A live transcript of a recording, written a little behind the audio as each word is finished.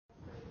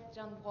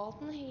John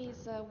Walton.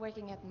 He's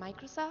working at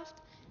Microsoft,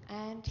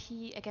 and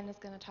he again is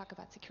going to talk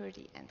about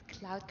security and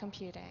cloud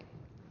computing.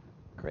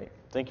 Great.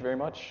 Thank you very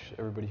much.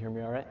 Everybody hear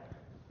me all right?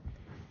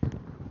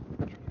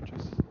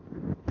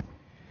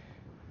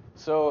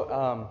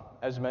 So,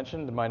 as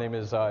mentioned, my name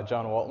is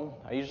John Walton.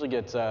 I usually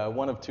get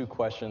one of two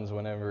questions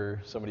whenever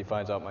somebody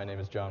finds out my name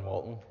is John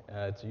Walton.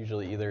 It's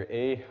usually either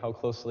A, how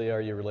closely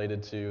are you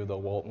related to the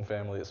Walton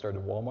family that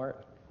started Walmart?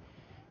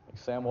 Like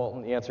Sam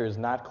Walton, the answer is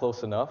not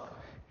close enough.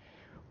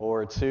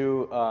 Or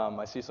two,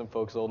 I see some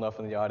folks old enough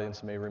in the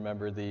audience may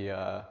remember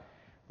the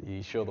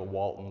show The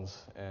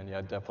Waltons, and yeah,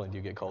 I definitely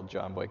do get called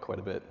John Boy quite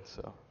a bit.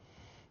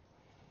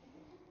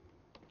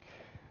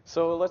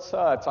 So let's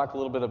talk a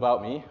little bit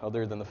about me,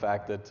 other than the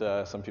fact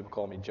that some people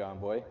call me John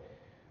Boy.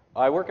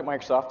 I work at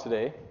Microsoft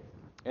today,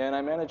 and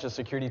I manage a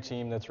security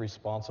team that's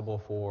responsible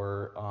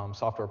for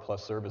software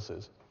plus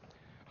services.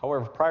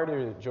 However, prior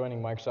to joining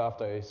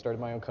Microsoft, I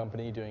started my own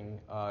company doing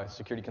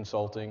security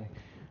consulting,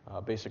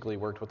 basically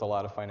worked with a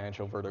lot of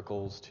financial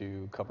verticals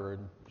to cover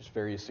just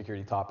various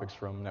security topics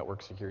from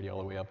network security all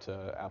the way up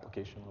to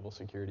application level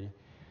security.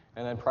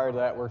 And then prior to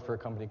that, worked for a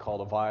company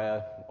called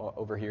Avaya.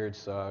 Over here,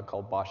 it's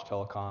called Bosch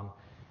Telecom.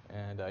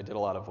 And I did a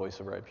lot of voice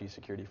over IP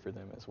security for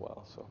them as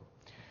well. So,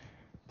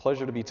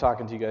 pleasure to be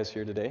talking to you guys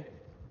here today.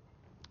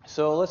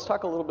 So let's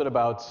talk a little bit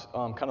about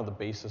kind of the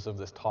basis of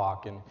this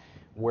talk and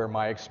where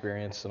my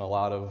experience and a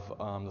lot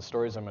of the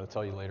stories I'm going to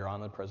tell you later on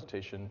in the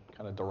presentation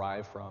kind of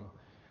derive from.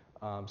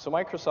 So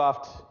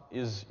Microsoft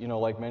is,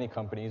 like many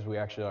companies, we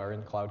actually are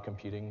in cloud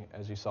computing,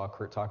 as you saw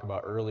Kurt talk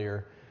about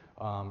earlier.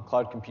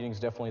 Cloud computing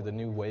is definitely the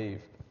new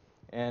wave.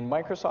 And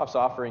Microsoft's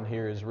offering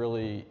here is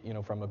really,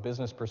 from a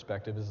business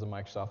perspective, is the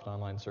Microsoft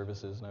Online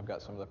Services, and I've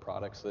got some of the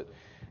products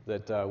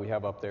that we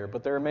have up there.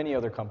 But there are many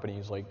other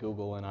companies like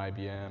Google and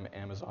IBM,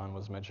 Amazon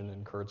was mentioned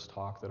in Kurt's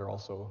talk, that are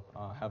also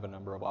have a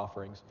number of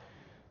offerings.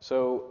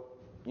 So,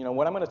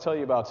 what I'm going to tell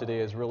you about today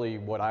is really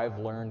what I've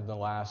learned in the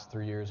last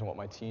 3 years and what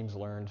my team's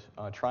learned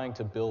trying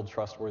to build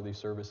trustworthy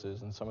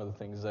services, and some of the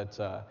things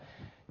that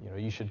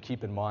you should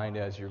keep in mind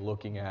as you're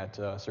looking at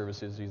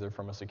services, either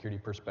from a security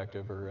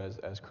perspective or,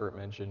 as Kurt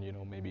mentioned,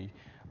 maybe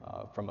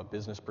from a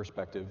business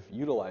perspective,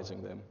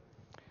 utilizing them.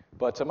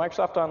 But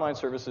Microsoft Online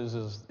Services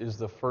is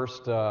the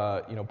first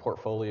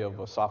portfolio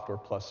of software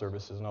plus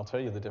services, and I'll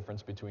tell you the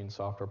difference between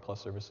software plus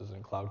services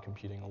and cloud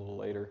computing a little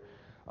later.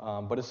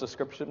 But it's a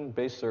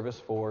subscription-based service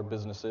for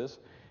businesses.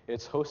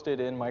 It's hosted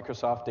in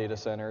Microsoft data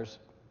centers.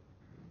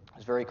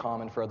 It's very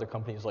common for other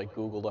companies like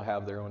Google to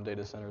have their own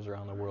data centers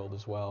around the world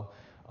as well,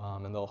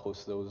 and they'll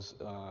host those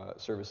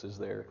services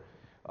there.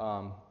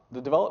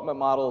 The development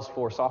models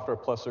for software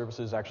plus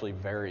services actually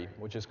vary,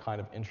 which is kind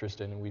of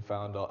interesting, and we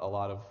found a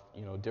lot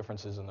of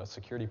differences in the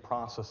security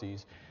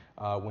processes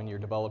when you're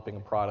developing a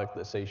product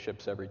that, say,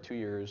 ships every 2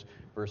 years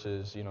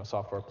versus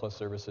software plus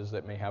services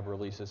that may have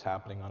releases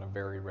happening on a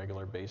very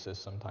regular basis,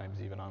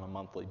 sometimes even on a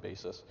monthly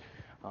basis.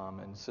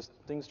 And it's just,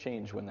 things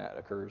change when that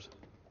occurs.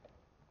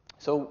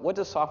 So what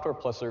does software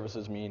plus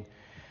services mean?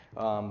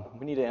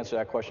 We need to answer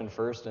that question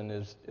first, and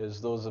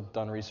as those have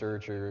done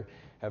research or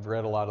have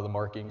read a lot of the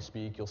marketing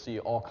speak, you'll see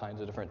all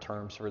kinds of different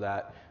terms for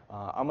that.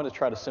 I'm going to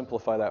try to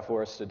simplify that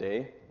for us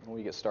today when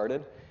we get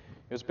started.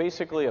 It's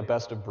basically a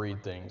best of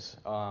breed things.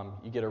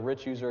 You get a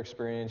rich user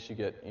experience, you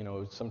get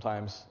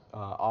sometimes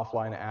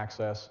offline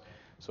access,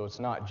 so it's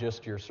not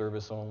just your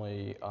service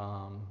only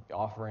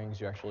offerings,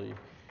 you actually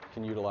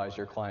can utilize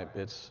your client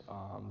bits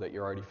that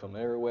you're already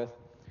familiar with.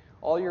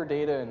 All your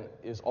data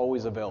is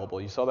always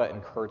available. You saw that in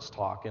Kurt's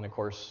talk, and of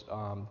course,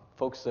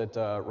 folks that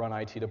run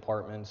IT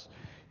departments,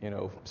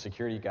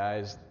 security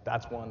guys,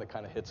 that's one that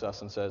kind of hits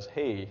us and says,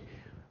 hey,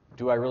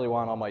 do I really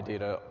want all my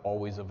data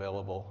always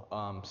available?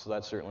 So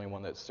that's certainly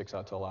one that sticks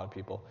out to a lot of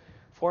people.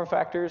 Form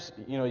factors,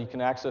 you can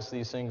access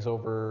these things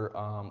over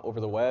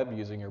the web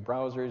using your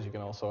browsers. You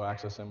can also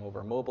access them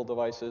over mobile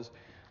devices,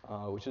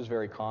 which is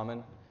very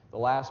common. The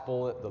last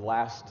bullet,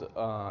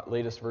 the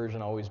latest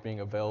version always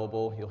being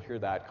available, you'll hear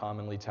that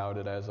commonly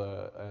touted as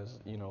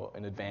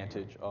an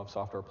advantage of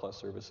software plus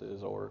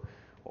services or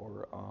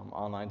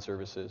online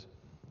services.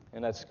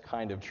 And that's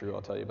kind of true.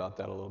 I'll tell you about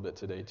that a little bit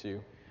today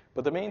too.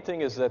 But the main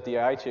thing is that the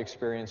IT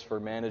experience for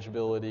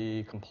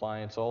manageability,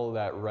 compliance, all of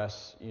that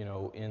rests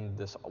in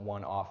this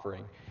one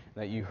offering.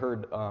 That you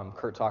heard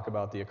Kurt talk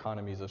about the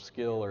economies of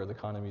skill or the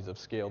economies of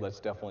scale.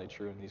 That's definitely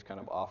true in these kind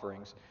of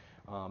offerings.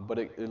 But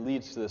it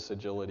leads to this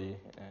agility.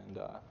 And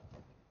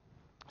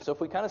so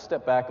if we kind of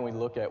step back and we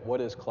look at what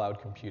is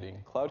cloud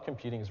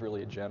computing is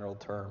really a general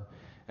term,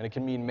 and it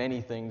can mean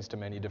many things to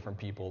many different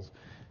peoples.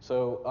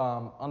 So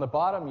on the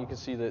bottom, you can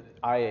see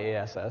that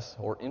IaaS,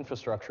 or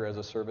infrastructure as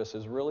a service,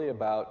 is really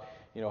about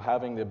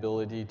having the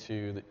ability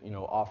to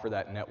offer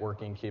that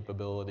networking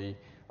capability.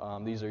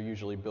 These are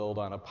usually built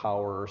on a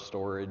power or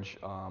storage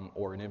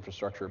or an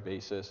infrastructure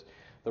basis.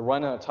 The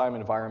runtime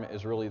environment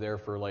is really there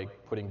for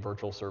like putting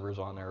virtual servers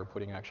on there or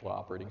putting actual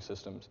operating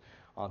systems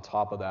on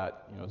top of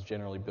that. It's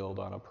generally billed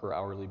on a per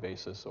hourly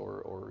basis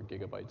or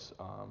gigabytes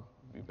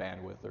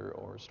bandwidth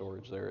or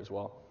storage there as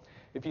well.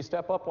 If you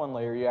step up one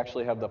layer, you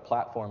actually have the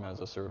platform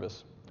as a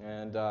service.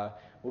 And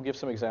we'll give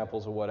some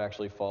examples of what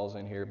actually falls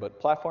in here. But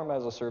platform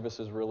as a service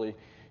is really,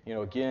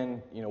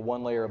 again,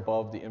 one layer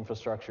above the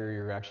infrastructure,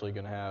 you're actually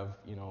going to have,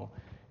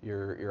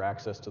 your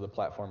access to the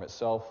platform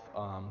itself.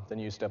 Then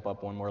you step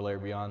up one more layer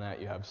beyond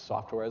that, you have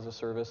software as a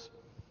service.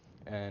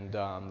 And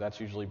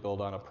that's usually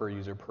built on a per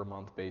user per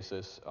month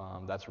basis.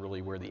 That's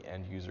really where the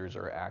end users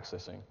are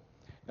accessing.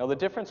 Now the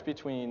difference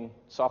between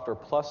software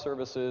plus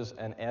services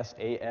and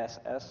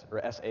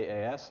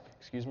SaaS,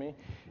 excuse me,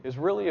 is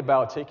really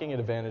about taking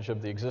advantage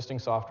of the existing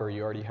software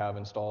you already have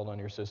installed on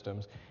your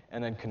systems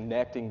and then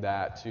connecting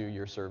that to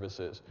your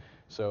services.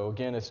 So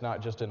again, it's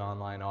not just an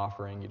online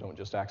offering. You don't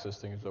just access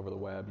things over the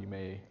web. You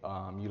may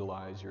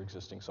utilize your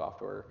existing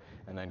software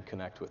and then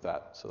connect with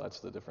that. So that's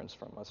the difference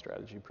from a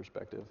strategy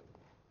perspective.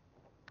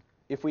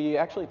 If we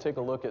actually take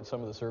a look at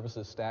some of the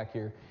services stack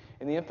here,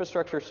 in the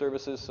infrastructure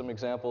services, some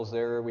examples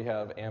there, we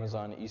have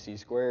Amazon EC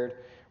Squared,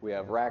 we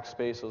have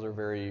Rackspace, those are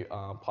very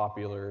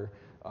popular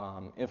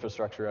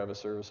infrastructure as a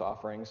service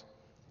offerings.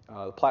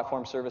 The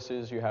platform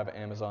services, you have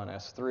Amazon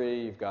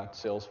S3, you've got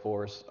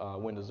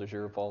Salesforce, Windows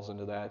Azure falls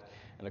into that,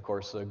 and of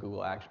course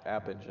Google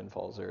App Engine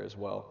falls there as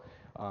well.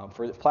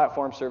 For the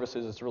platform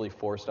services, it's really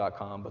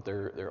Force.com, but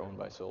they're owned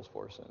by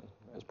Salesforce and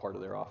as part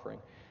of their offering.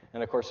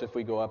 And of course, if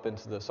we go up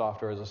into the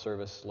software as a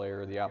service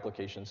layer, the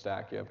application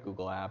stack, you have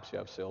Google Apps, you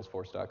have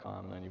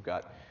Salesforce.com, and then you've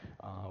got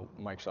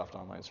Microsoft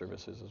Online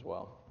Services as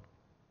well.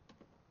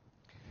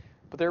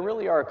 But there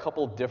really are a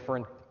couple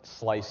different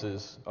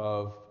slices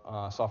of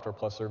software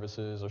plus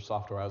services or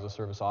software as a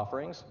service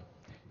offerings.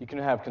 You can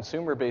have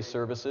consumer-based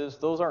services.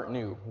 Those aren't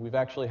new. We've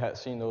actually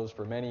seen those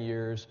for many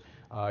years.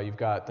 You've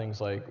got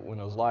things like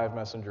Windows Live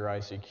Messenger,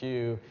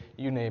 ICQ,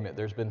 you name it.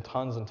 There's been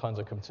tons and tons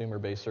of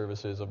consumer-based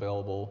services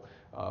available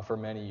for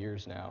many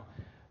years now.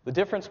 The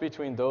difference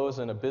between those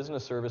and a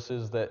business service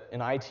is that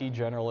an IT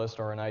generalist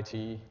or an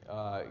IT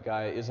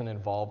guy isn't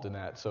involved in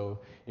that. So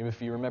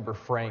if you remember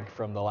Frank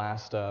from the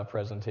last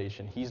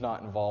presentation, he's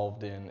not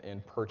involved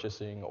in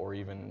purchasing or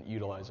even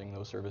utilizing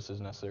those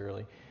services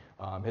necessarily.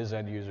 His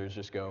end users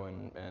just go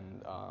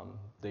and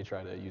they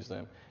try to use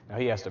them. Now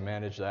he has to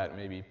manage that and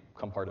maybe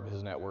become part of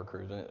his network or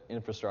his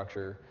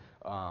infrastructure,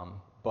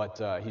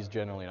 but he's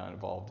generally not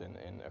involved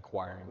in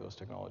acquiring those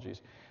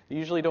technologies. They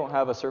usually don't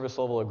have a service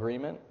level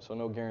agreement, so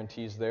no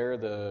guarantees there.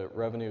 The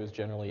revenue is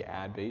generally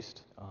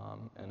ad-based,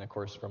 and of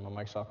course from a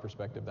Microsoft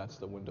perspective, that's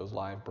the Windows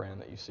Live brand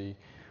that you see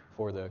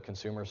for the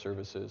consumer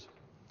services.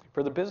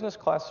 For the business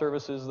class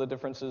services, the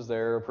differences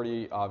there are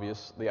pretty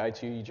obvious. The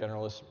IT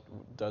generalist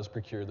does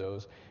procure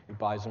those. He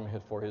buys them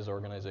for his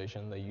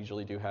organization. They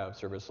usually do have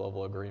service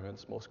level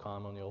agreements. Most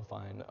common you'll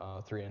find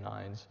 3 and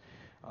 9s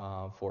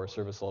for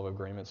service level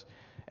agreements.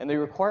 And they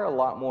require a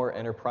lot more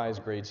enterprise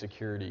grade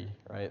security,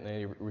 right? And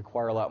they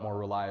require a lot more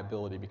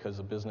reliability because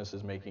the business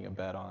is making a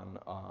bet on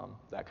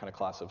that kind of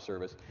class of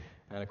service.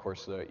 And of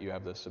course, you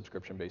have the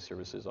subscription-based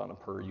services on a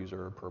per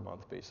user or per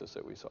month basis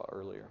that we saw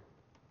earlier.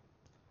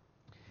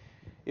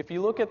 If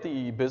you look at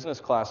the business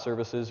class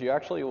services, you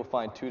actually will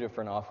find 2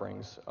 different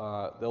offerings.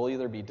 They'll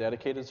either be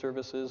dedicated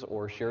services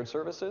or shared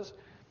services.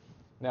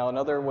 Now,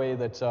 another way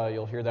that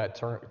you'll hear that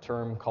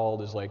term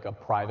called is like a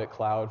private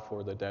cloud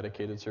for the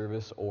dedicated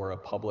service or a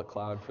public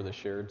cloud for the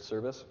shared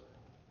service.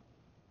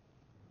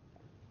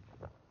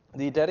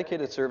 The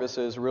dedicated service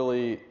is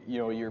really,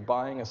 you're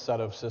buying a set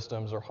of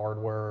systems or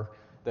hardware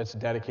that's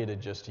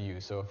dedicated just to you.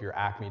 So if you're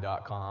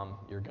acme.com,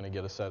 you're going to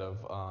get a set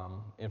of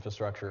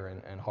infrastructure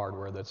and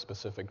hardware that's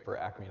specific for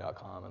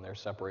acme.com, and they're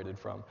separated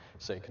from,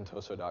 say,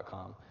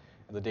 contoso.com.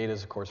 And the data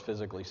is, of course,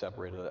 physically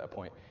separated at that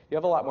point. You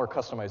have a lot more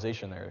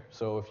customization there.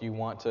 So if you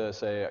want to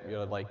say,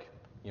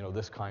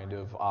 this kind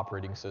of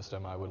operating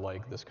system, I would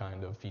like this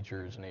kind of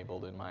features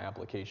enabled in my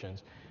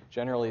applications.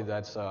 Generally,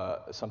 that's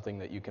something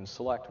that you can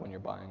select when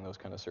you're buying those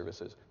kind of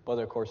services. But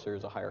of course,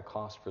 there's a higher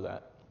cost for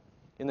that.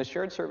 In the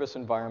shared service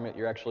environment,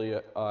 you're actually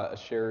a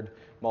shared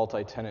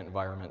multi-tenant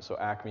environment. So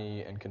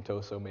Acme and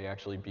Contoso may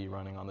actually be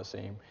running on the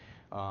same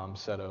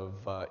set of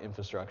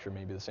infrastructure,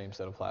 maybe the same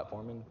set of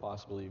platform, and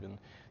possibly even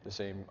the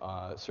same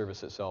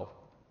service itself.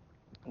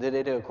 The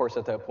data, of course,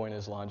 at that point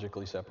is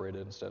logically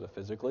separated instead of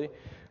physically.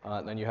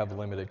 And then you have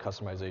limited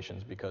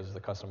customizations because the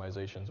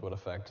customizations would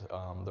affect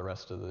the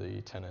rest of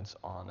the tenants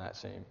on that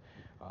same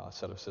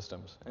set of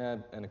systems.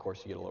 And of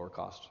course, you get a lower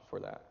cost for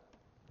that.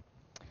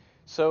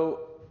 So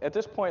at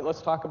this point,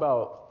 let's talk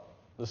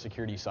about the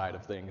security side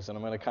of things. And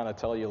I'm going to kind of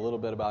tell you a little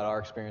bit about our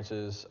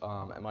experiences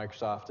at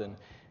Microsoft and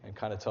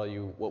kind of tell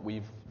you what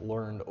we've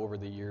learned over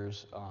the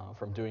years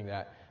from doing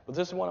that. But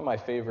this is one of my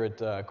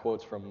favorite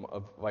quotes from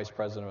a vice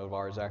president of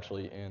ours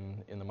actually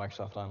in the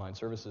Microsoft Online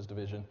Services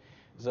division,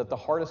 is that the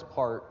hardest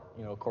part,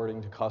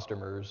 according to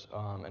customers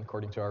and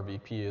according to our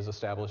VP, is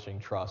establishing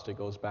trust. It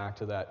goes back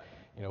to that,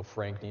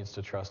 Frank needs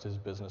to trust his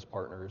business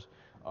partners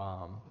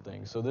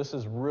thing. So this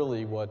is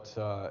really what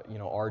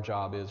our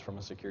job is from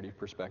a security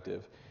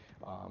perspective,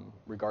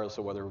 regardless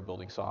of whether we're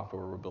building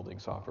software or we're building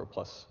software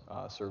plus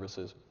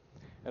services.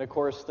 And of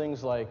course,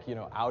 things like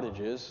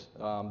outages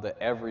that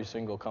every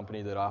single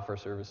company that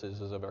offers services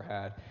has ever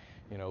had.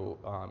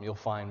 you'll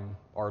find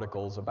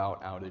articles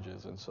about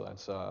outages, and so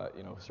that's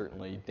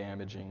certainly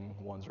damaging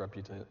one's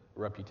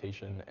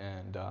reputation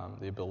and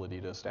the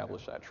ability to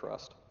establish that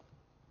trust.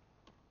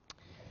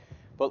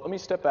 But let me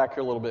step back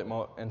here a little bit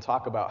more and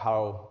talk about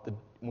how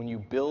when you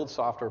build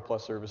software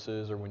plus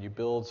services, or when you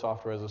build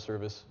software as a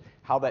service,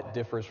 how that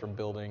differs from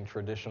building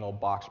traditional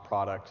box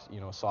product,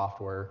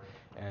 software,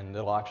 and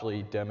it'll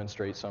actually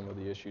demonstrate some of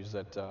the issues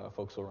that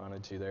folks will run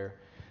into there.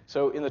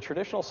 So in the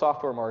traditional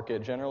software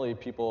market, generally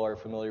people are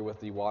familiar with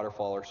the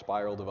waterfall or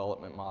spiral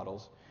development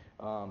models.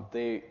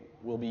 They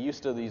will be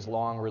used to these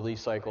long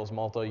release cycles,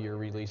 multi-year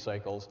release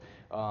cycles.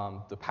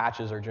 The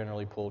patches are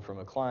generally pulled from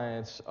the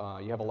clients.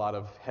 You have a lot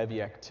of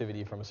heavy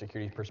activity from a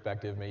security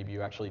perspective. Maybe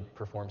you actually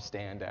perform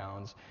stand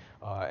downs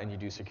and you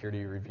do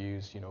security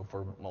reviews,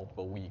 for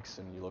multiple weeks,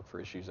 and you look for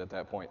issues at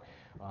that point.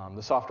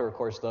 The software, of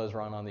course, does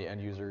run on the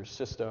end user's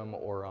system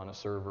or on a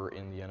server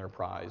in the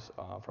enterprise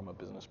from a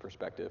business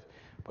perspective.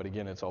 But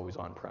again, it's always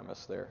on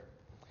premise there.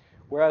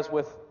 Whereas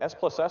with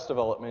S+S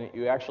development,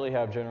 you actually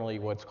have generally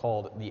what's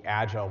called the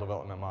agile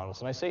development models.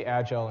 And I say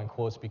agile in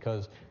quotes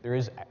because there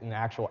is an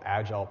actual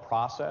agile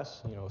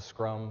process.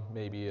 Scrum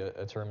may be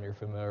a term you're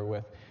familiar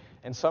with.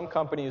 And some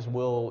companies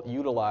will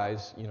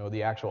utilize,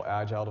 the actual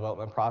agile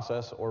development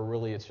process, or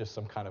really it's just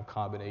some kind of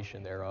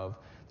combination thereof,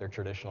 their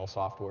traditional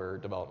software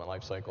development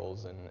life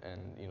cycles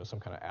and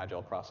some kind of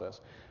agile process.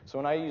 So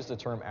when I use the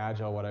term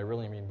agile, what I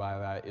really mean by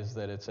that is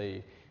that it's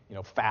a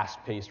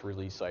fast-paced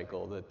release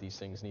cycle, that these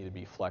things need to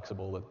be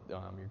flexible, that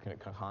you're going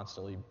to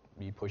constantly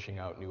be pushing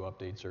out new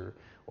updates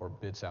or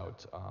bits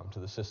out to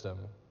the system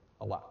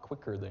a lot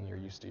quicker than you're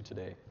used to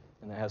today.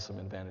 And that has some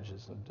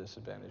advantages and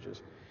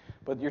disadvantages.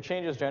 But your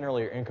changes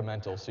generally are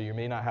incremental, so you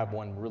may not have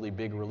one really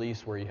big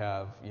release where you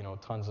have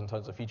tons and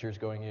tons of features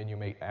going in. You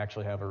may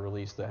actually have a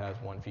release that has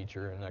one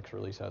feature, and the next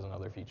release has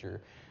another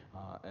feature,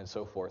 and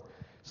so forth.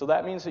 So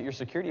that means that your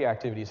security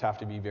activities have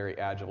to be very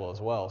agile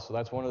as well. So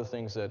that's one of the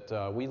things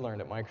that we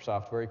learned at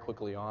Microsoft very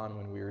quickly on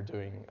when we were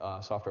doing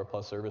software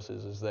plus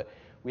services, is that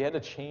we had to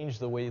change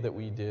the way that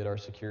we did our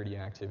security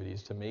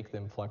activities to make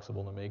them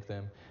flexible, to make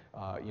them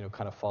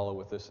kind of follow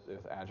with this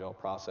agile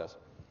process.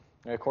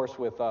 And of course,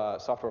 with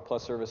software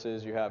plus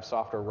services, you have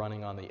software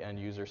running on the end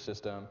user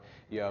system.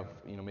 You have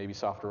maybe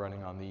software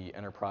running on the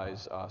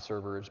enterprise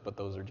servers, but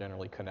those are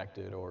generally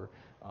connected or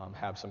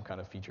have some kind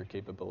of feature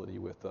capability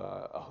with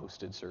a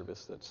hosted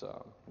service that's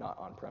not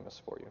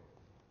on-premise for you.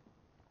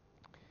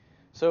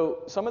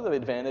 So some of the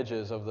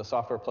advantages of the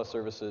software plus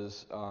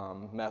services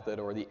method,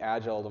 or the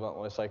agile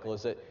development cycle,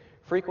 is that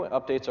frequent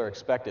updates are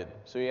expected.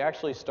 So you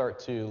actually start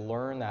to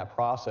learn that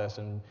process,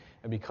 and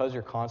because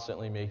you're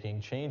constantly making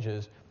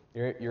changes,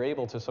 you're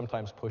able to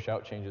sometimes push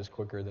out changes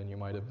quicker than you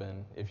might have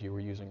been if you were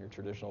using your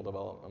traditional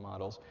development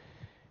models.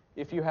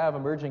 If you have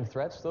emerging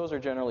threats, those are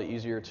generally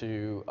easier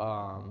to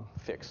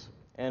fix.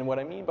 And what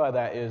I mean by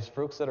that is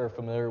folks that are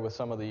familiar with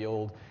some of the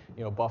old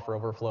buffer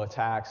overflow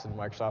attacks, and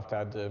Microsoft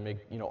had to make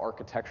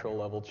architectural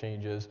level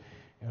changes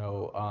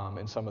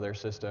in some of their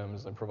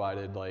systems, and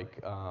provided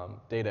like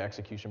data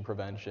execution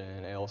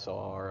prevention,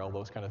 ALSR, all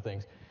those kind of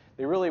things.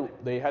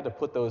 They had to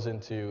put those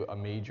into a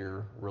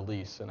major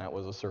release, and that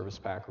was a Service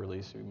Pack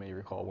release. You may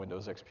recall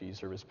Windows XP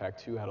Service Pack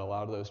 2 had a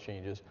lot of those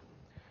changes.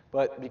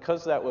 But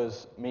because that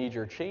was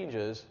major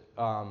changes,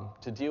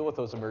 to deal with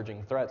those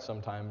emerging threats,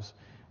 sometimes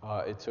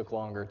it took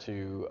longer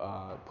to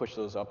push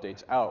those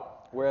updates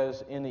out.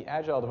 Whereas in the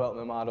agile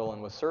development model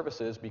and with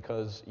services,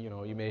 because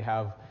you may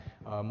have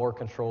more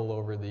control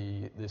over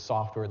the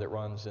software that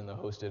runs in the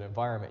hosted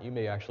environment, you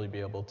may actually be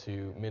able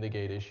to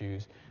mitigate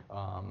issues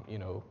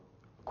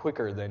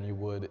quicker than you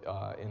would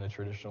in a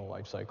traditional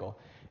life cycle.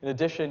 In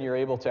addition, you're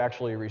able to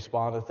actually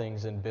respond to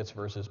things in bits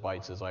versus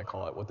bytes, as I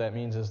call it. What that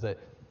means is that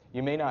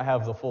you may not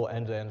have the full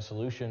end-to-end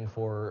solution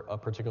for a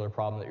particular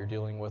problem that you're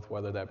dealing with,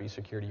 whether that be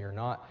security or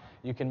not.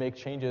 You can make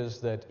changes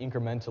that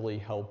incrementally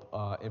help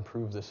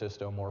improve the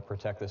system or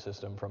protect the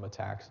system from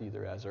attacks,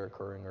 either as they're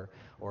occurring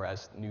or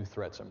as new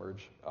threats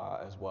emerge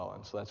as well.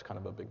 And so that's kind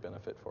of a big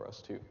benefit for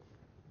us, too.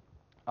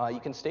 You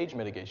can stage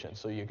mitigation,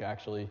 so you can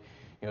actually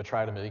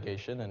try the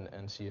mitigation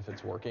and see if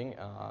it's working,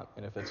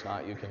 and if it's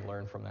not, you can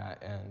learn from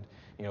that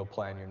and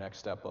plan your next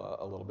step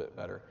a little bit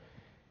better.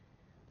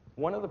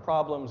 One of the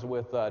problems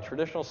with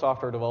traditional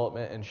software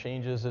development and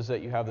changes is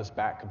that you have this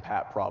back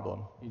compat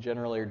problem. You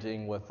generally are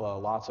dealing with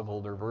lots of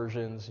older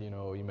versions.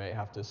 You may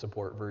have to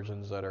support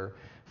versions that are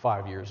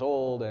 5 years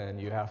old,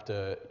 and you have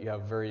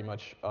very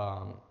much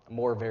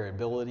more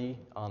variability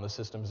on the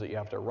systems that you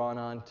have to run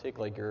on. Take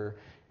like your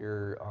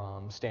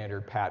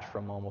standard patch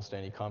from almost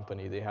any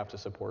company. They have to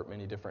support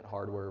many different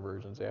hardware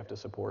versions. They have to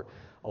support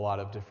a lot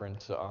of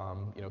different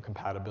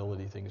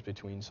compatibility things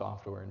between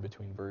software and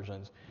between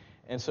versions.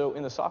 And so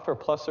in the software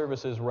plus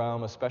services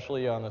realm,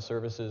 especially on the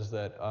services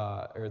that,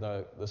 or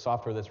the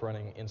software that's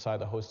running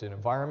inside the hosted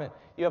environment,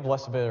 you have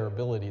less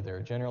variability there.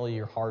 Generally,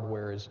 your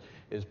hardware is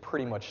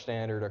pretty much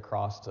standard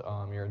across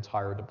your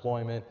entire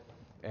deployment,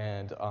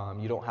 and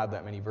you don't have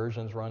that many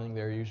versions running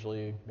there,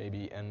 usually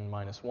maybe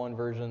N-1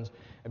 versions.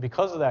 And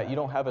because of that, you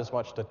don't have as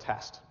much to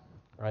test.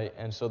 right?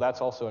 And so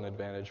that's also an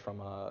advantage from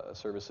a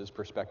services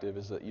perspective,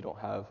 is that you don't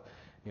have,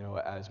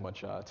 as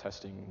much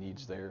testing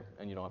needs there,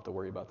 and you don't have to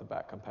worry about the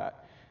back compat.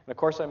 And of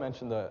course, I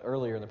mentioned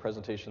earlier in the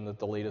presentation that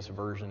the latest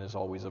version is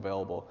always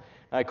available.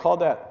 And I called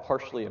that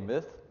partially a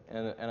myth,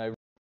 and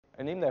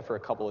I named that for a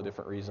couple of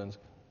different reasons.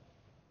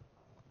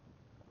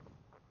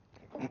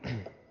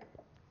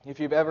 If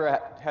you've ever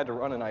had to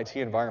run an IT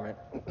environment,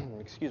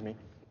 excuse me,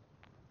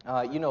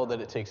 you know that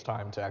it takes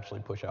time to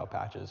actually push out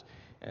patches.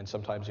 And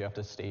sometimes you have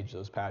to stage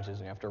those patches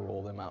and you have to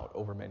roll them out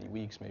over many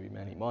weeks, maybe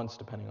many months,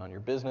 depending on your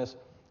business,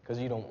 because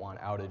you don't want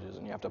outages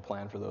and you have to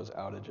plan for those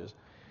outages.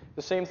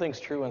 The same thing's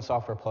true in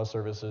Software Plus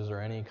services or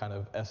any kind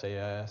of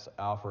SaaS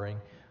offering.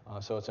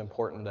 So it's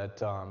important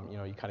that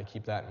you kind of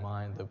keep that in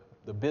mind.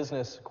 The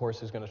business, of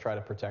course, is going to try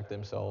to protect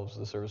themselves.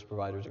 The service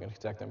providers are going to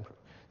protect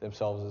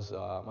themselves as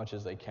much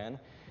as they can.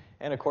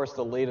 And of course,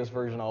 the latest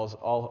version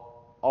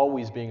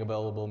always being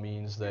available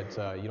means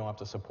that you don't have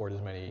to support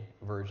as many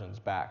versions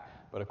back.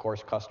 But of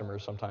course,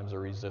 customers sometimes are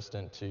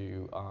resistant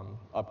to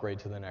upgrade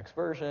to the next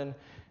version.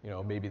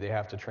 Maybe they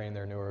have to train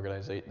their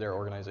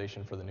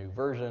organization for the new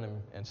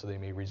version, and so they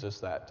may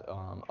resist that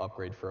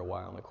upgrade for a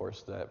while. And of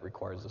course, that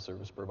requires the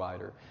service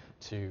provider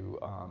to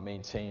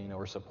maintain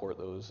or support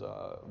those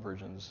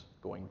versions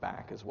going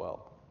back as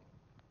well.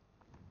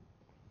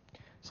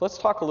 So let's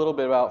talk a little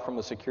bit about, from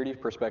the security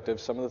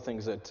perspective, some of the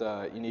things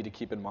that you need to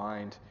keep in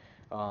mind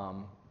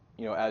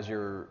as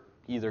you're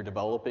either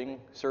developing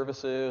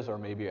services or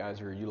maybe as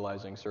you're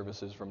utilizing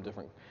services from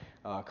different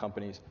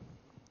companies.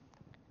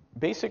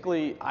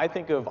 Basically, I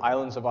think of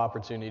islands of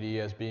opportunity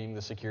as being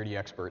the security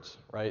experts,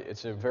 right?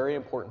 It's very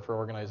important for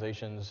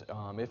organizations,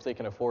 if they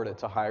can afford it,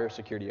 to hire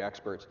security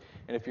experts.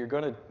 And if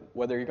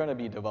whether you're going to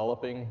be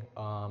developing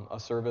a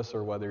service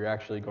or whether you're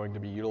actually going to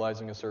be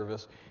utilizing a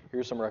service,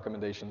 here's some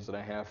recommendations that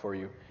I have for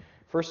you.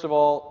 First of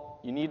all,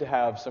 you need to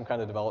have some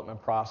kind of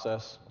development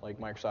process. Like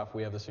Microsoft,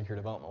 we have the secure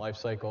development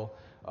lifecycle.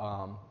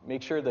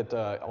 Make sure that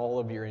all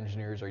of your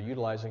engineers are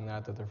utilizing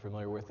that they're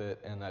familiar with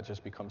it, and that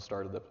just becomes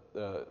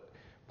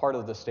part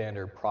of the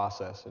standard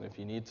process. And if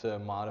you need to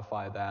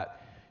modify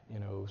that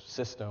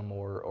system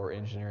or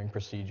engineering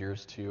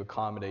procedures to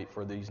accommodate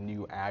for these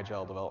new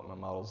agile development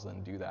models,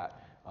 then do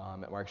that.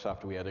 At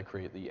Microsoft, we had to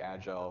create the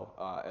agile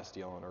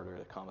SDL in order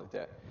to accommodate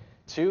that.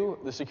 Two,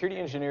 the security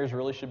engineers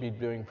really should be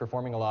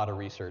performing a lot of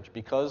research.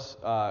 Because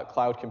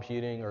cloud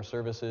computing or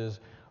services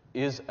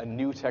is a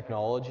new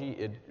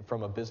technology,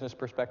 from a business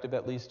perspective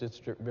at least,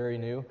 it's very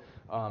new.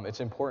 It's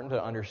important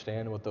to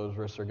understand what those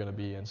risks are going to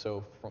be. And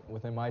so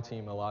within my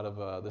team, a lot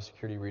of the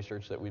security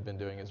research that we've been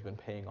doing has been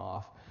paying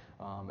off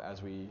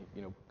as we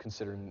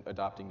consider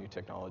adopting new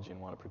technology and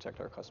want to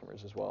protect our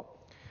customers as well.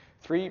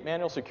 Three,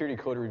 manual security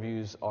code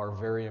reviews are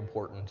very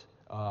important.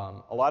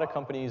 A lot of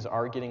companies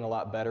are getting a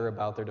lot better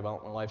about their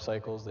development life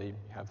cycles. They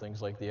have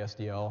things like the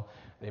SDL.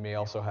 They may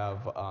also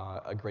have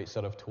a great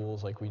set of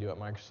tools like we do at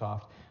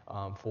Microsoft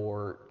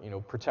for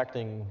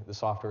protecting the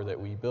software that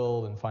we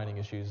build and finding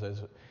issues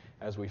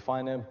as we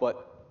find them.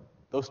 But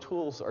those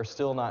tools are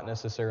still not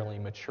necessarily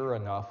mature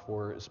enough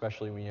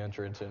especially when you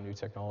enter into new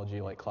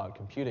technology like cloud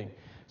computing.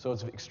 So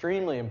it's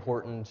extremely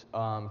important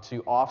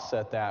to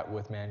offset that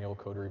with manual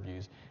code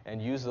reviews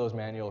and use those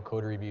manual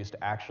code reviews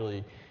to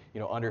actually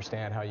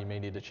understand how you may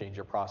need to change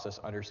your process,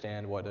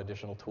 understand what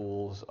additional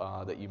tools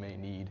that you may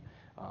need.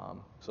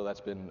 So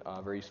that's been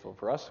very useful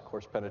for us. Of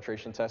course,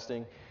 penetration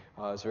testing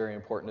is very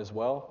important as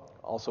well.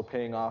 Also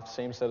paying off,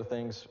 same set of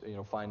things,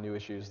 find new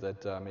issues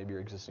that maybe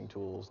your existing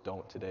tools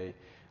don't today,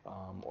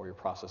 or your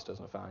process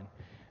doesn't find.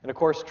 And of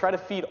course, try to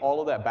feed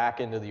all of that back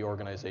into the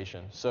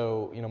organization.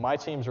 So my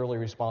team's really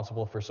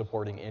responsible for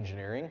supporting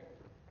engineering.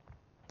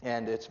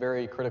 And it's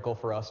very critical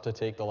for us to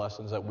take the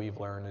lessons that we've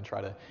learned and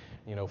try to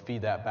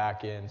feed that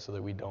back in so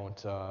that we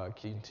don't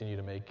continue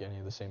to make any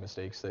of the same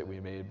mistakes that we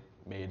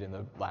made in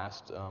the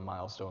last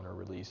milestone or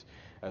release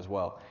as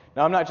well.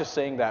 Now, I'm not just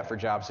saying that for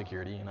job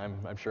security, and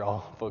I'm sure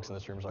all folks in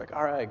this room are like,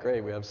 all right,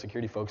 great, we have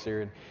security folks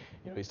here,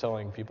 and he's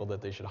telling people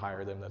that they should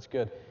hire them. That's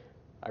good.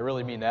 I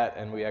really mean that,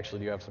 and we actually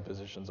do have some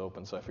positions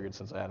open, so I figured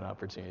since I had an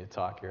opportunity to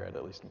talk here, I'd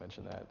at least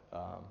mention that.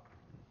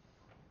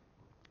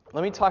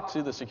 Let me talk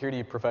to the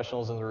security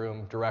professionals in the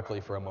room directly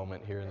for a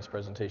moment here in this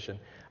presentation.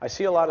 I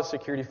see a lot of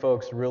security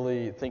folks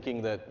really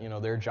thinking that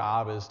their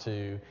job is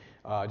to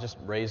just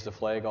raise the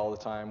flag all the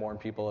time, warn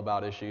people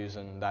about issues,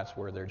 and that's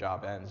where their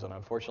job ends. And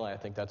unfortunately, I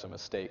think that's a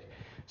mistake.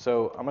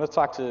 So I'm going to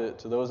talk to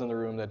those in the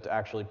room that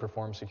actually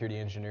perform security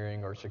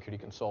engineering or security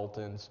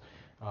consultants,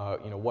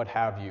 what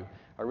have you.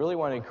 I really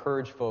want to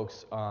encourage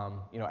folks,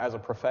 as a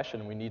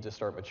profession, we need to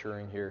start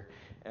maturing here.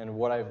 And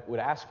what I would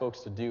ask folks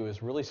to do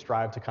is really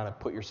strive to kind of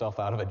put yourself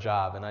out of a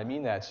job. And I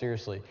mean that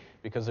seriously,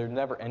 because there's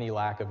never any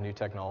lack of new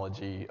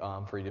technology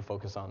for you to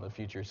focus on in the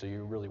future, so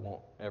you really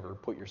won't ever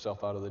put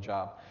yourself out of the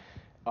job.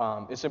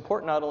 It's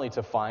important not only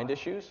to find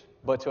issues,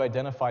 but to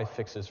identify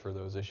fixes for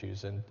those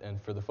issues.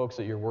 And for the folks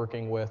that you're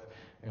working with,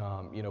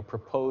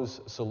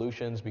 propose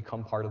solutions,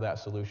 become part of that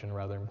solution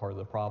rather than part of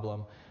the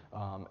problem.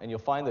 And you'll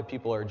find that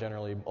people are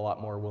generally a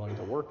lot more willing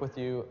to work with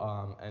you,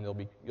 and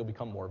you'll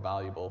become more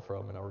valuable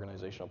from an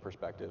organizational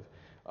perspective.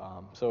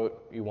 So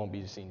you won't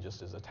be seen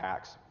just as a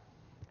tax.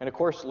 And of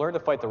course, learn to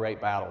fight the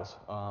right battles.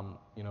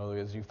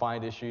 As you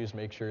find issues,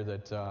 make sure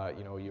that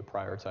you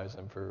prioritize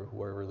them for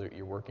whoever that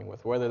you're working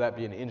with, whether that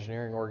be an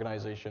engineering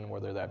organization,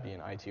 whether that be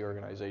an IT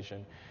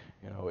organization.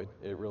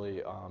 It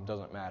really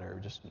doesn't matter.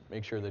 Just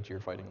make sure that you're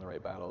fighting the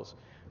right battles.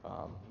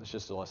 It's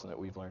just a lesson that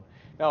we've learned.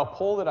 Now, a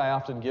poll that I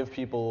often give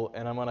people,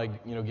 and I'm going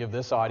to give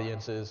this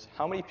audience, is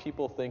how many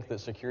people think that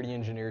security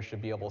engineers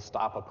should be able to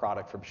stop a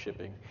product from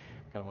shipping?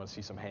 Kind of want to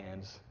see some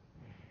hands.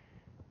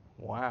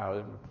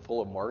 Wow, full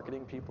of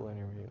marketing people in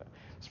here.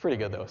 It's pretty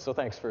good though. So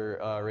thanks for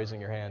raising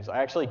your hands. I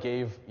actually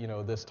gave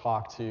this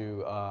talk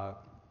to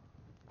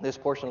this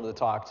portion of the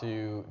talk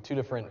to two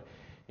different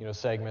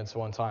segments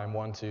one time.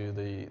 One to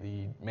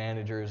the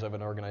managers of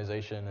an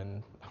organization,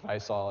 and I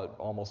saw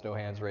almost no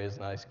hands raised,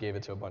 and I gave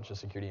it to a bunch of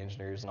security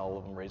engineers, and all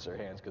of them raised their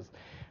hands because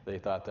they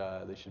thought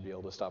they should be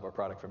able to stop our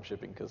product from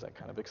shipping, because that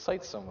kind of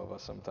excites some of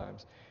us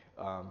sometimes.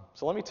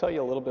 So let me tell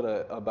you a little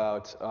bit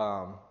about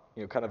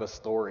kind of a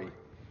story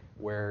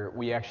where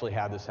we actually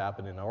had this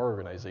happen in our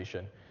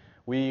organization.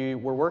 We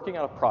were working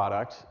on a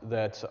product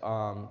that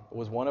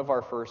was one of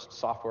our first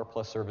software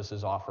plus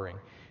services offering.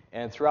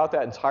 And throughout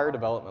that entire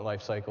development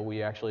lifecycle,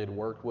 we actually had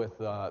worked with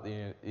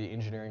the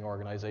engineering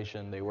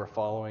organization. They were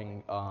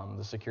following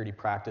the security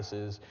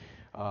practices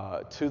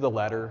to the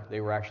letter.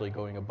 They were actually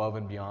going above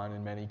and beyond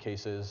in many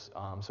cases.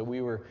 So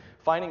we were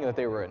finding that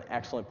they were an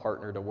excellent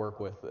partner to work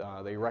with.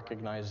 They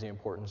recognized the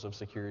importance of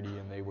security,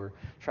 and they were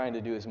trying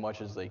to do as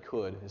much as they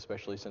could,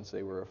 especially since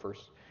they were a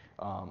first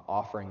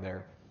offering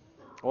there.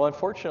 Well,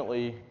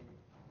 unfortunately,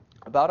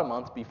 about a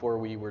month before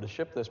we were to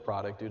ship this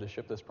product,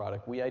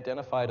 we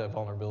identified a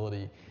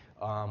vulnerability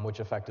which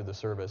affected the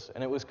service.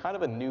 And it was kind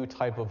of a new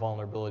type of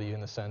vulnerability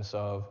in the sense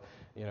of,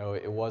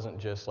 it wasn't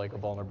just like a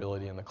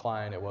vulnerability in the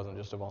client, it wasn't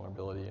just a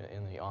vulnerability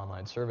in the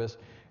online service.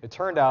 It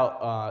turned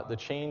out the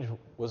change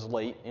was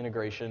late,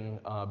 integration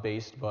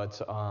based,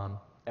 but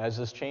as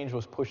this change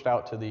was pushed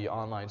out to the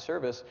online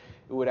service,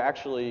 it would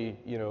actually,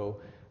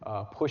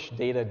 push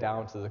data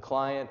down to the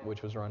client,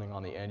 which was running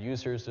on the end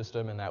user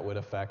system, and that would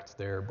affect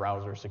their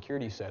browser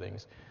security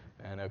settings.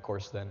 And of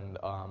course, then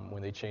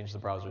when they changed the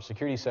browser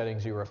security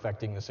settings, you were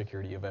affecting the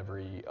security of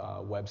every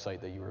website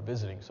that you were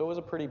visiting. So it was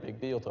a pretty big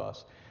deal to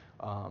us.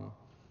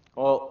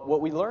 Well,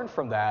 what we learned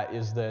from that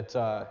is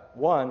that,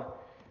 one,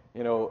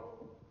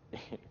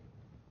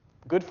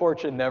 good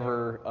fortune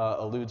never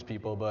eludes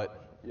people,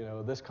 but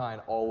this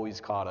kind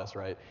always caught us,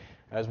 right?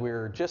 As we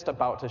were just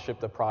about to ship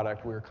the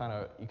product, we were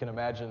you can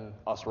imagine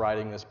us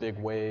riding this big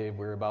wave.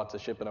 We were about to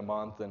ship in a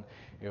month, and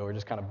we're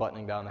just kind of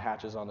buttoning down the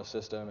hatches on the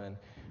system, and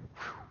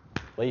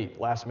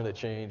last minute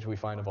change, we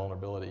find a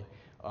vulnerability.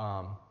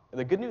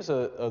 The good news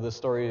of the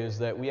story is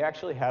that we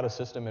actually had a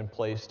system in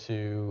place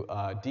to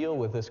deal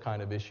with this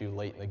kind of issue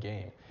late in the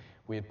game.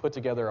 We had put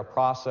together a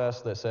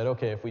process that said,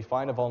 okay, if we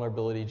find a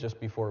vulnerability just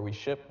before we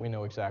ship, we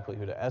know exactly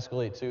who to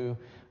escalate to.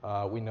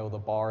 We know the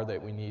bar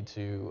that we need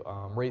to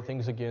rate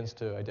things against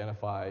to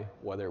identify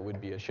whether it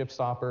would be a ship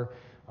stopper.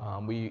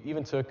 We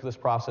even took this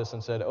process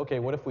and said, okay,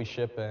 what if we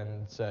ship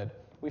and said,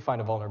 we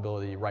find a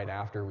vulnerability right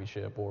after we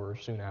ship or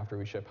soon after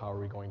we ship, how are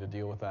we going to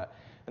deal with that?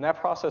 And that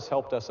process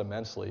helped us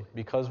immensely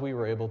because we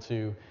were able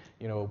to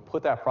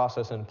put that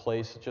process in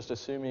place, just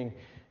assuming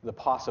the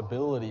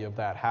possibility of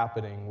that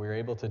happening. We were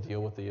able to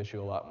deal with the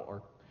issue a lot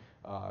more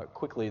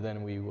quickly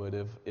than we would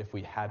have if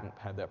we hadn't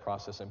had that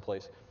process in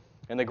place.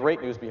 And the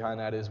great news behind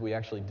that is we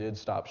actually did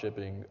stop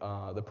shipping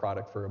the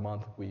product for a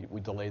month.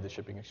 We delayed the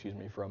shipping,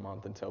 for a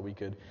month until we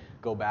could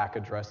go back,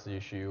 address the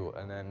issue,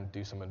 and then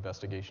do some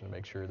investigation to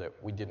make sure that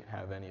we didn't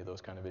have any of those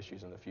kind of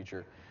issues in the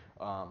future.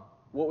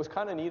 What was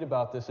kind of neat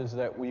about this is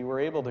that we were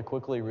able to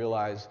quickly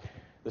realize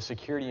the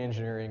security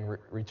engineering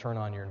return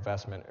on your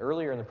investment.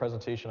 Earlier in the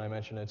presentation, I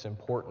mentioned it's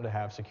important to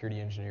have security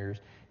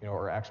engineers,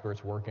 or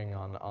experts working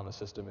on the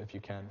system if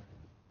you can.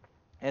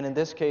 And in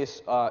this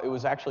case, it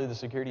was actually the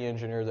security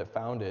engineer that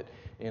found it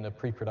in a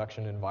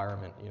pre-production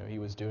environment. He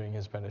was doing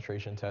his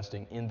penetration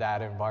testing in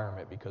that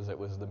environment because it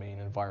was the main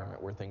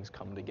environment where things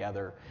come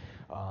together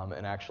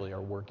and actually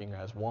are working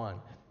as one.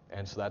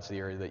 And so that's the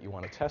area that you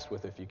want to test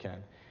with if you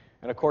can.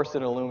 And of course,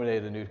 it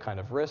illuminated a new kind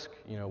of risk,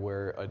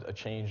 where a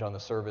change on the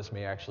service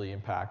may actually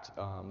impact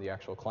the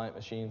actual client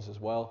machines as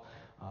well.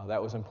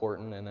 That was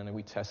important. And then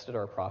we tested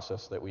our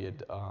process that we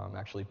had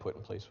actually put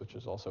in place, which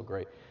was also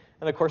great.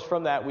 And of course,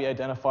 from that, we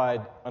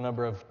identified a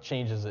number of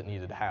changes that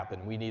needed to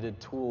happen. We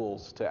needed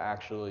tools to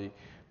actually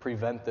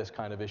prevent this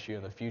kind of issue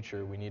in the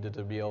future. We needed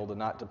to be able to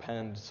not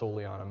depend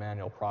solely on a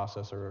manual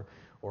process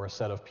or a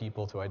set of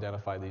people to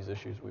identify these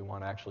issues. We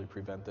want to actually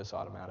prevent this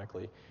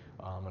automatically.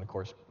 And of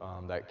course,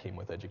 that came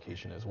with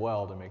education as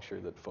well to make sure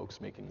that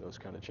folks making those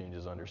kind of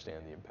changes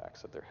understand the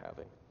impacts that they're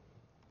having.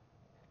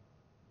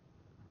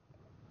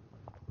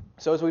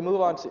 So as we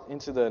move on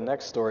into the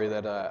next story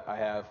that I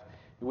have,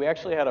 we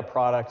actually had a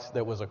product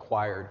that was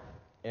acquired,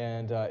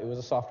 and it was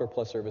a software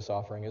plus service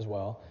offering as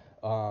well.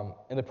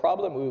 And the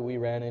problem we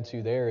ran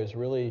into there is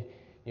really,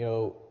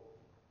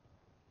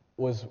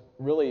 was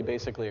really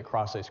basically a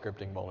cross-site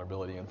scripting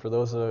vulnerability. And for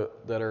those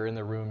that are in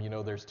the room, you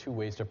know there's two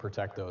ways to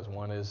protect those.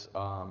 One is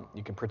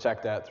you can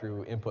protect that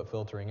through input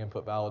filtering,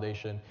 input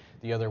validation.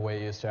 The other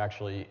way is to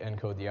actually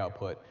encode the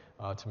output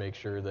to make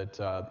sure that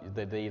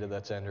the data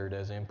that's entered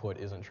as input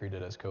isn't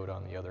treated as code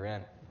on the other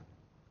end.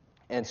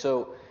 And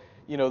so,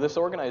 you know, this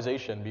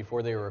organization,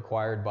 before they were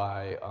acquired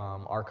by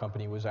our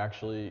company, was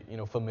actually, you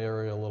know,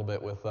 familiar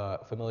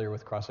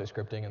with cross-site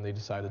scripting, and they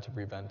decided to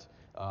prevent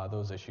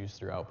those issues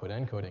through output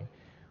encoding.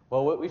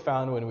 Well, what we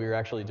found when we were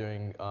actually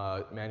doing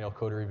manual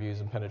code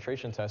reviews and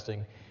penetration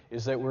testing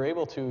is that we're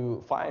able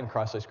to find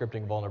cross-site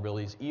scripting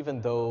vulnerabilities,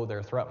 even though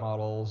their threat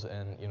models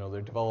and, you know,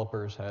 their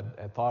developers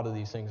had thought of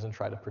these things and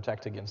tried to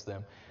protect against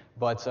them.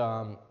 But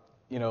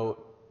you know,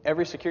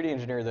 every security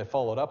engineer that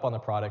followed up on the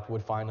product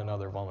would find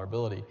another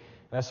vulnerability.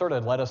 And that sort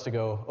of led us to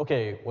go,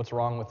 okay, what's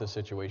wrong with this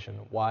situation?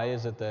 Why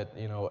is it that,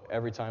 you know,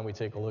 every time we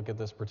take a look at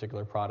this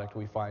particular product,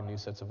 we find new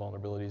sets of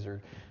vulnerabilities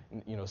or,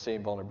 you know,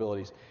 same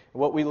vulnerabilities?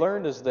 And what we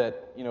learned is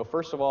that, you know,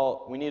 first of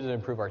all, we needed to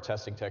improve our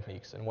testing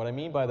techniques. And what I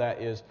mean by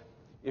that is,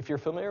 if you're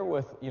familiar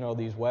with, you know,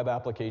 these web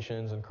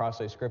applications and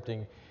cross-site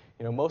scripting,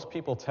 you know, most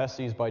people test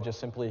these by just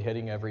simply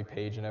hitting every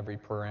page and every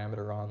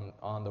parameter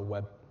on the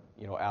web,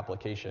 you know,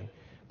 application.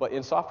 But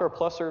in Software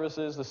Plus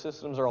services, the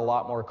systems are a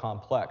lot more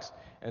complex.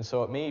 And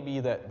so it may be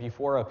that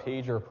before a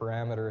page or a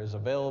parameter is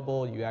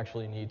available, you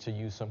actually need to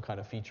use some kind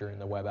of feature in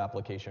the web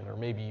application. Or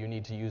maybe you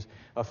need to use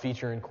a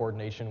feature in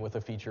coordination with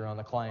a feature on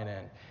the client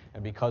end.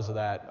 And because of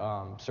that,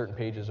 certain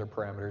pages or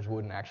parameters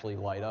wouldn't actually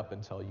light up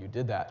until you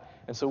did that.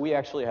 And so we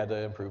actually had to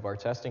improve our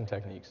testing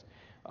techniques.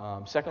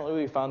 Secondly,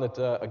 we found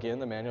that, again,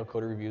 the manual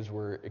code reviews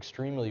were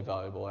extremely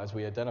valuable. As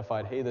we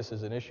identified, hey, this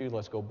is an issue,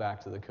 let's go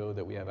back to the code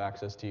that we have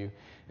access to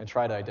and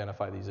try to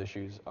identify these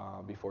issues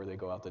before they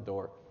go out the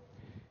door.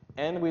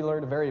 And we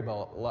learned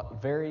a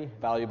very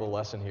valuable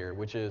lesson here,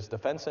 which is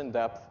defense in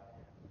depth.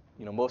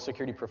 You know, most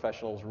security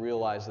professionals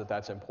realize that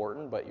that's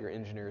important, but your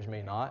engineers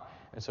may not.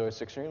 And so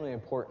it's extremely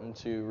important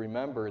to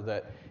remember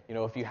that, you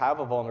know, if you have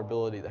a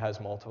vulnerability that has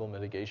multiple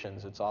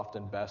mitigations, it's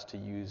often best to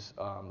use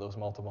those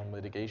multiple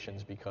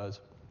mitigations because,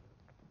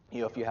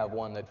 you know, if you have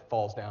one that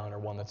falls down or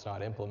one that's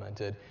not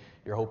implemented,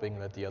 you're hoping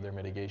that the other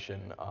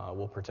mitigation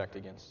will protect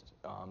against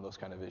those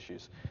kind of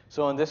issues.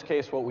 So in this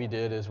case, what we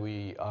did is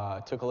we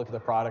took a look at the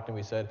product and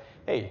we said,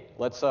 hey,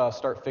 let's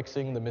start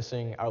fixing the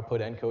missing output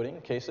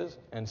encoding cases.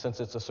 And since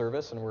it's a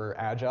service and we're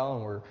agile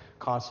and we're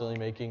constantly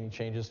making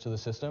changes to the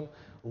system,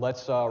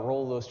 let's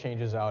roll those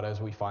changes out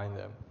as we find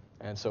them.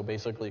 And so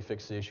basically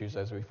fix the issues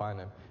as we find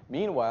them.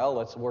 Meanwhile,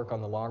 let's work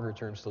on the longer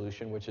term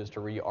solution, which is to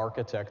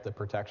re-architect the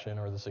protection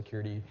or the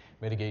security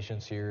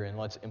mitigations here, and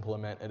let's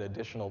implement an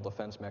additional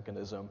defense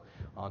mechanism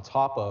on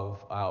top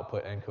of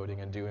output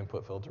encoding and do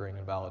input filtering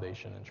and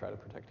validation and try to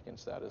protect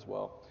against that as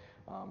well.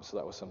 So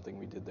that was something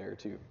we did there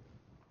too.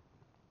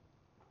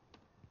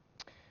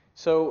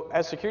 So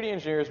as security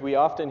engineers, we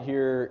often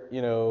hear,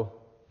 you know,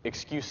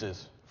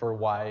 excuses for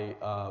why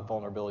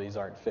vulnerabilities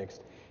aren't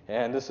fixed.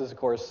 And this is, of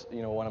course,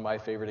 you know, one of my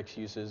favorite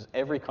excuses.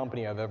 Every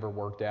company I've ever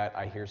worked at,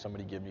 I hear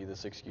somebody give me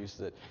this excuse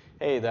that,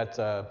 hey,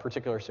 that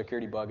particular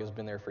security bug has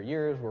been there for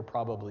years. We're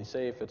probably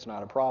safe. It's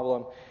not a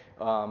problem.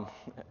 And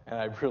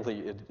I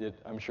really,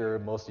 I'm sure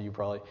most of you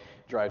probably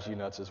drives you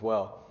nuts as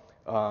well.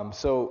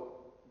 So,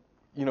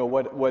 you know,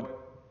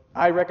 what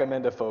I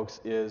recommend to folks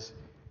is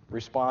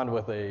respond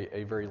with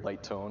a very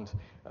light-toned,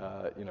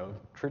 you know,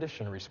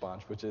 tradition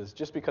response, which is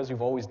just because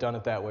you've always done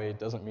it that way, it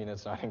doesn't mean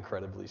it's not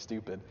incredibly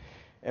stupid.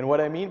 And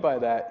what I mean by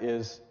that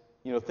is,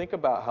 you know, think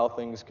about how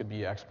things could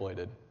be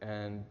exploited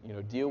and, you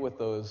know, deal with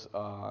those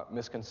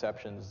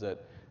misconceptions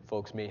that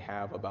folks may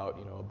have about,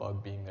 you know, a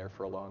bug being there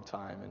for a long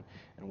time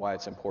and why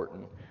it's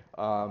important.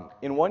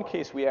 In one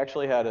case, we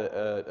actually had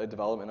a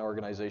development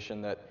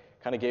organization that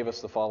kind of gave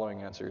us the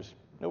following answers.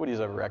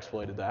 Nobody's ever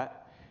exploited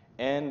that.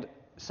 And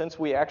since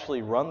we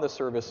actually run the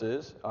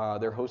services,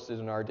 they're hosted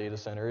in our data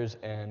centers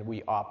and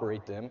we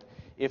operate them,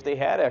 if they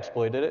had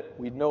exploited it,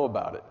 we'd know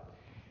about it.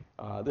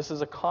 This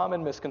is a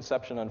common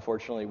misconception,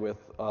 unfortunately, with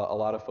a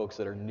lot of folks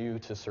that are new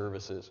to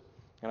services.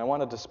 And I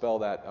want to dispel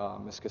that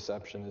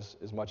misconception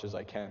as much as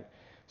I can.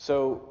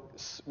 So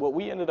what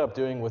we ended up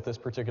doing with this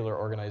particular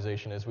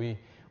organization is we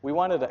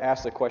wanted to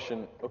ask the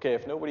question, okay,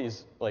 if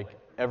nobody's like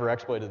ever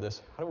exploited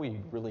this, how do we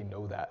really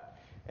know that?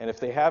 And if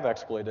they have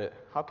exploited it,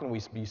 how can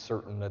we be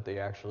certain that they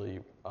actually,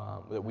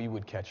 that we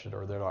would catch it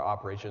or that our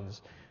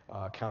operations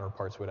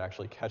counterparts would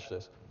actually catch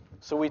this?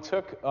 So we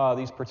took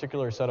these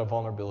particular set of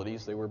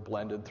vulnerabilities. They were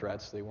blended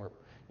threats. They weren't,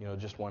 you know,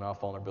 just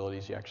one-off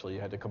vulnerabilities. You actually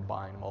had to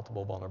combine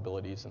multiple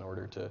vulnerabilities in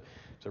order to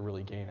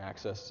really gain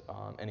access,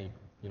 any,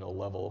 you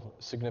know,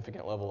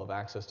 significant level of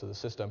access to the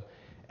system.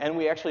 And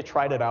we actually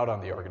tried it out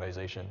on the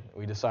organization.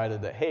 We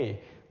decided that,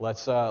 hey,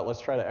 let's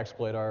try to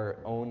exploit our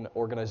own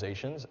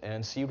organizations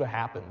and see what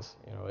happens.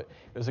 You know, it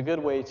was a good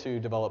way to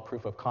develop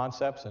proof of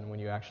concepts, and when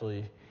you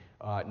actually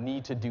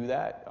need to do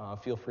that,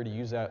 feel free to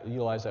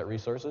utilize that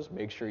resources.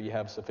 Make sure you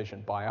have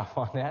sufficient buy-off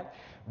on that.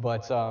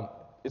 But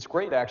it's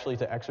great actually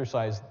to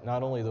exercise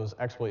not only those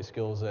exploit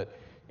skills that,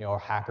 our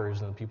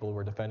hackers and the people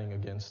we're defending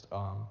against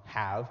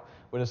have.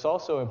 But it's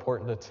also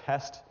important to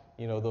test,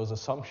 those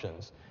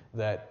assumptions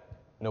that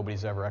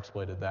nobody's ever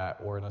exploited that,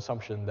 or an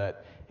assumption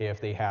that, hey,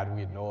 if they had,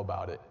 we'd know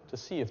about it, to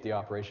see if the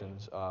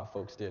operations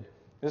folks did.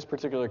 In this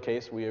particular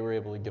case, we were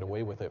able to get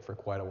away with it for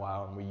quite a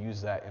while, and we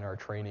used that in our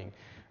training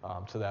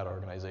to that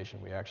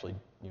organization. We actually,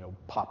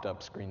 popped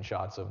up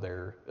screenshots of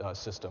their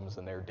systems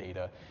and their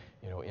data,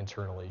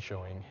 internally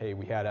showing, hey,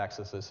 we had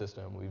access to the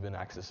system, we've been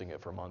accessing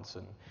it for months,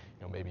 and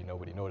maybe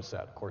nobody noticed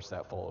that. Of course,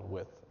 that followed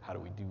with how do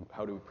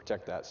we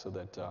protect that so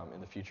that in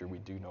the future we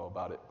do know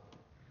about it.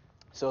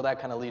 So that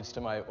kind of leads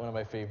to one of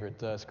my favorite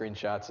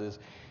screenshots is,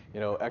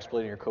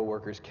 exploiting your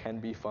coworkers can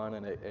be fun,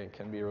 and it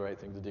can be the right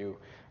thing to do,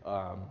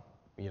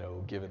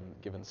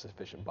 given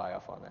sufficient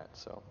buy-off on that.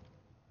 So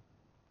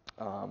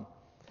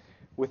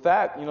with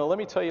that, let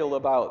me tell you a little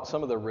about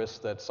some of the risks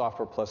that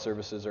software plus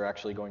services are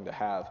actually going to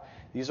have.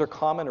 These are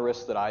common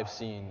risks that I've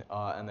seen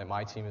and that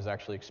my team has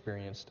actually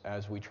experienced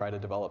as we try to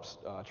develop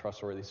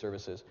trustworthy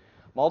services.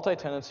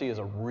 Multi-tenancy is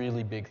a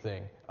really big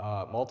thing.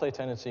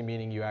 Multi-tenancy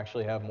meaning you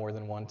actually have more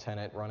than one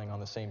tenant running on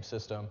the same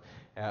system,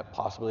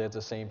 possibly at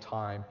the same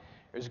time,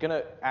 is going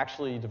to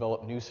actually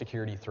develop new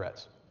security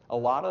threats. A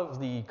lot of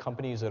the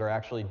companies that are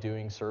actually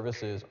doing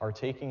services are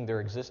taking their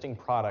existing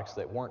products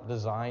that weren't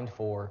designed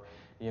for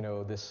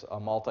this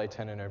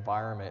multi-tenant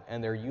environment,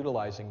 and they're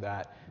utilizing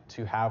that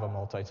to have a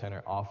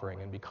multi-tenant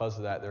offering, and because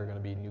of that, there are going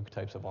to be new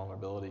types of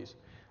vulnerabilities.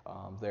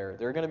 There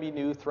are going to be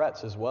new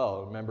threats as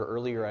well. Remember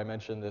earlier I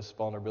mentioned this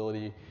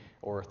vulnerability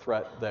or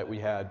threat that we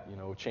had,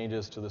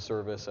 changes to the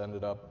service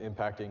ended up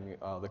impacting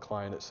the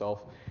client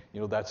itself.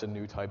 That's a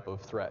new type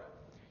of threat.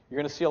 You're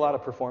going to see a lot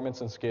of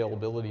performance and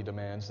scalability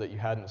demands that you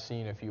hadn't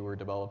seen if you were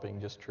developing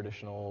just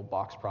traditional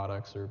box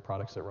products or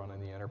products that run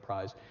in the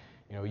enterprise.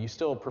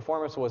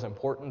 Performance was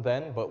important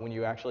then, but when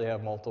you actually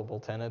have multiple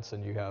tenants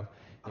and you have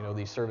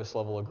these service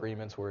level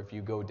agreements where if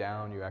you go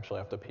down, you actually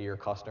have to pay your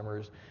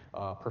customers,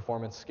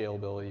 performance,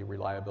 scalability,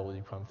 reliability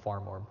become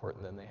far more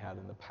important than they had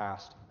in the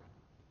past.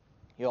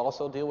 You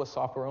also deal with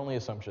software-only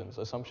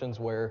assumptions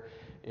where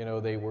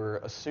they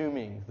were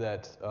assuming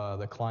that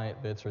the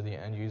client bits or the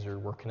end user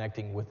were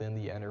connecting within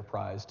the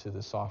enterprise to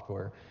the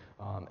software.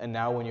 And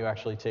now when you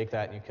actually take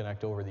that and you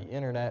connect over the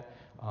internet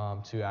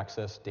to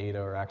access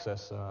data or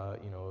access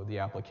the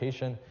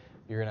application,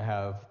 you're going to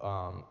have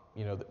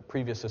the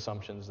previous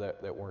assumptions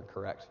that weren't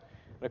correct.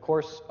 And of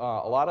course,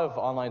 a lot of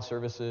online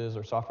services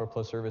or software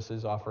plus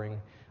services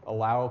offering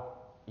allow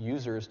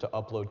users to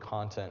upload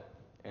content.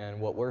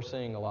 And what we're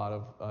seeing a lot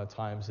of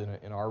times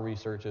in our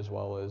research as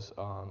well as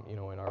in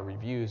our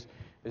reviews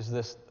is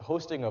this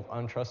hosting of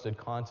untrusted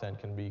content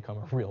can become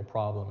a real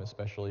problem,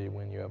 especially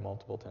when you have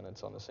multiple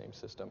tenants on the same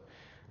system.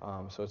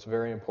 So it's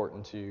very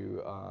important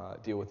to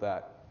deal with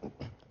that.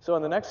 So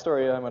in the next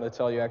story I'm going to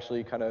tell you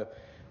actually kind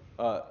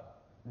of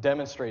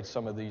demonstrates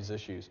some of these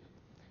issues.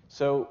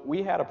 So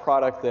we had a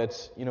product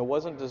that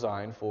wasn't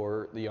designed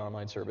for the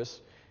online service,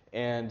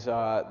 and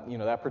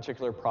that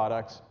particular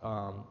product,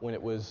 when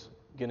it was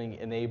getting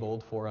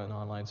enabled for an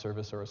online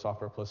service or a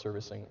software plus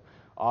servicing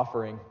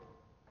offering,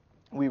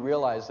 we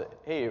realized that,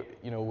 hey,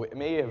 it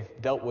may have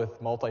dealt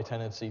with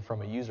multi-tenancy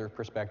from a user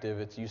perspective.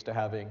 It's used to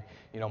having,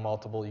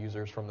 multiple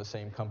users from the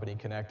same company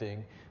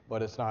connecting,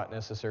 but it's not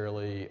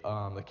necessarily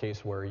the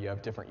case where you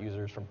have different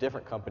users from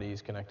different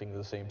companies connecting to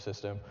the same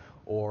system,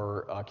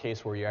 or a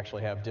case where you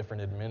actually have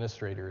different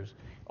administrators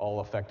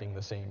all affecting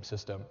the same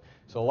system.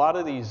 So a lot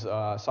of these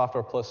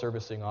software plus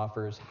servicing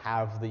offers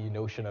have the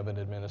notion of an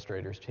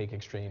administrator, take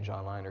Exchange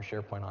Online or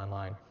SharePoint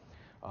Online.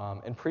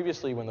 And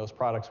previously, when those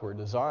products were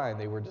designed,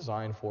 they were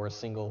designed for a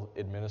single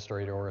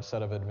administrator or a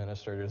set of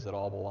administrators that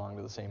all belong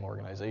to the same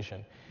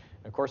organization.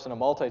 And of course, in a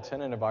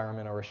multi-tenant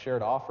environment or a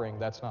shared offering,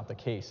 that's not the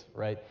case,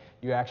 right?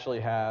 You actually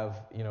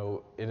have,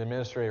 an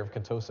administrator of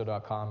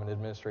Contoso.com, an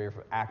administrator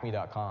of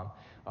Acme.com,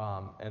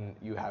 and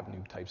you have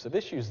new types of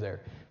issues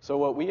there. So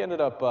what we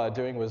ended up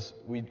doing was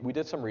we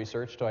did some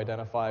research to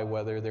identify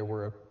whether there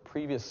were a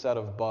previous set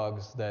of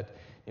bugs that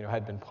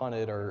had been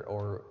punted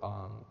or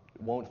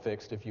won't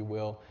fixed, if you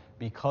will,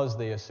 because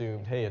they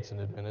assumed, hey, it's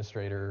an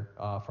administrator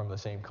from the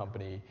same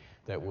company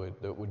that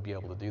would be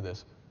able to do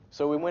this.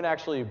 So we went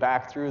actually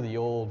back through the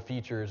old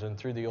features and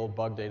through the old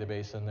bug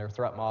database and their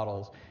threat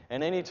models.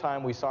 And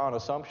anytime we saw an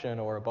assumption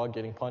or a bug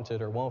getting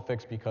punted or won't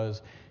fix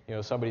because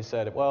somebody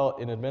said, well,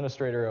 an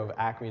administrator of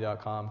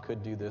Acme.com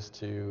could do this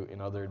to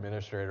another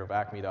administrator of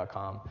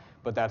Acme.com,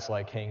 but that's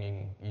like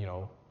hanging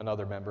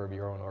another member of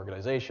your own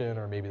organization,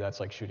 or maybe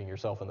that's like shooting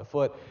yourself in the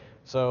foot.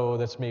 So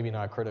that's maybe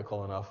not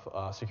critical enough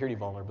security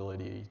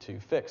vulnerability to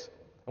fix.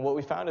 And what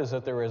we found is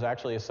that there was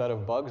actually a set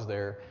of bugs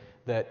there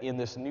that in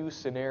this new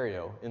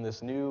scenario, in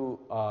this new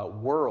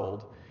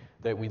world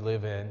that we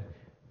live in,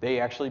 they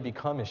actually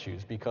become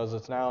issues because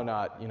it's now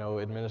not,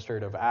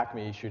 administrator of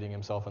Acme shooting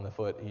himself in the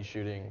foot, he's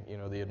shooting,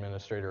 the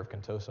administrator of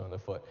Contoso in the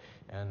foot,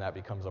 and that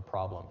becomes a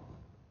problem.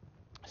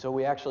 So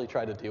we actually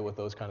try to deal with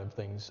those kind of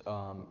things,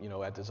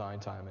 at design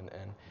time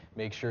and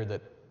make sure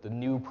that the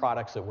new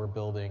products that we're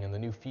building and the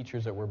new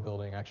features that we're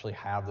building actually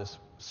have this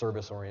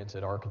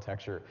service-oriented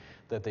architecture,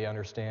 that they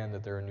understand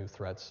that there are new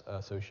threats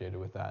associated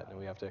with that, and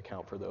we have to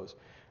account for those.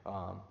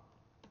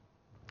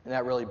 And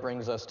that really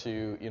brings us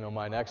to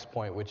my next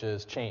point, which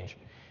is change.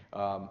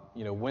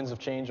 Winds of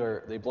change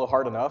they blow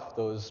hard enough.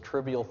 Those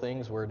trivial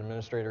things where an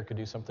administrator could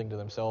do something to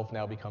themselves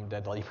now become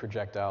deadly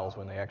projectiles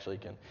when they actually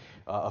can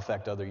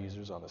affect other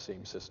users on the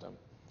same system.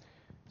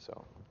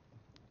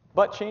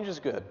 But change is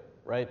good,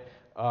 right?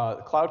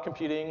 Cloud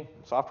computing,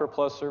 software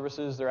plus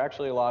services, there are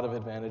actually a lot of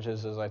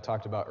advantages, as I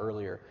talked about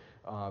earlier.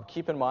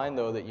 Keep in mind,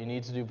 though, that you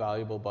need to do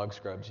valuable bug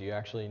scrubs. You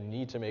actually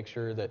need to make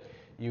sure that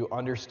you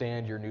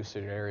understand your new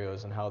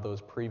scenarios and how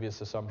those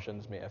previous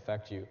assumptions may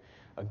affect you.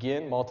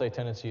 Again,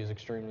 multi-tenancy is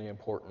extremely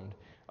important.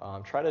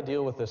 Try to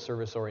deal with this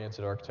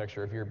service-oriented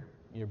architecture. If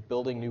you're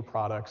building new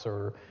products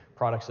or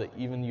products that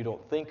even you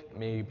don't think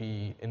may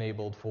be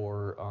enabled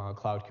for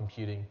cloud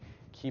computing,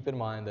 keep in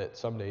mind that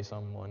someday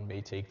someone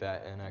may take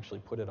that and actually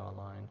put it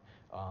online,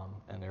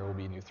 and there will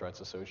be new threats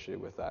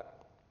associated with that.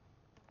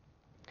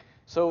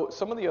 So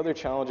some of the other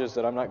challenges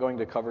that I'm not going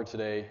to cover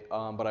today,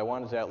 but I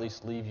wanted to at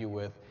least leave you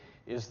with,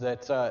 is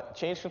that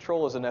change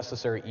control is a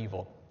necessary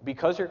evil.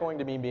 Because you're going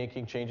to be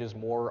making changes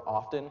more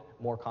often,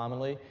 more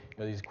commonly,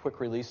 these quick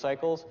release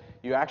cycles,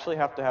 you actually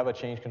have to have a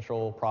change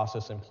control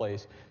process in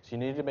place. So you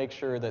need to make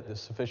sure that the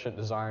sufficient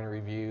design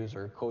reviews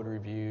or code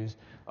reviews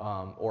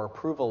or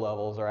approval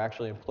levels are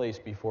actually in place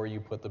before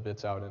you put the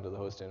bits out into the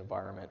hosted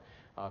environment,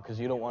 because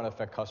you don't want to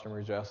affect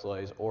customers'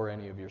 SLAs or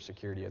any of your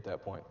security at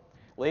that point.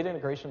 Late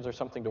integrations are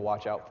something to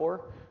watch out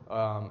for.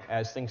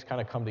 As things kind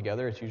of come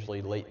together, it's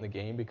usually late in the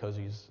game because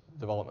these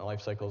development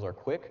life cycles are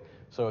quick.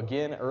 So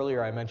again,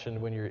 earlier I mentioned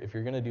if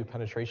you're going to do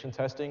penetration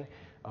testing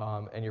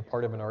and you're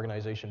part of an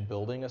organization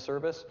building a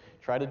service,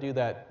 try to do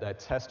that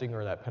testing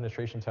or that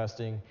penetration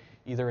testing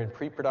either in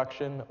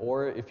pre-production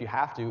or, if you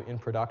have to, in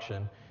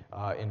production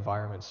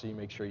environments, so you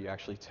make sure you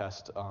actually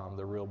test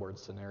the real-world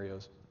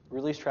scenarios.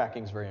 Release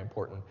tracking is very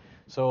important.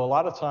 So a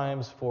lot of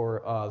times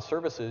for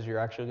services, you're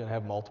actually going to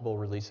have multiple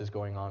releases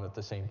going on at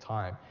the same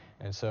time.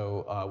 And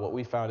so what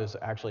we found is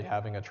actually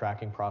having a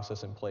tracking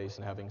process in place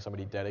and having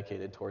somebody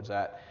dedicated towards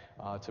that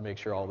to make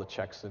sure all the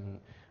checks and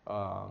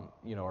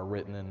are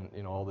written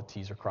and all the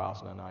T's are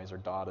crossed and the I's are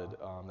dotted.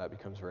 That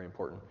becomes very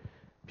important.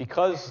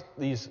 Because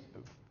these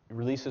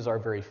releases are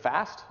very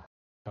fast,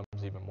 it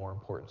becomes even more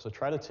important. So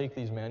try to take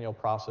these manual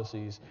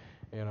processes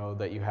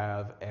that you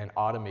have and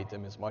automate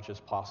them as much as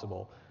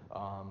possible.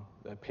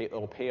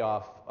 It'll pay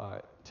off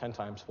 10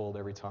 times fold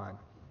every time.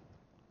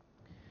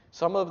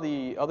 Some of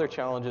the other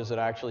challenges that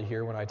I actually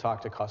hear when I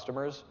talk to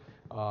customers,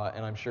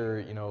 and I'm sure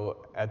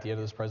at the end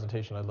of this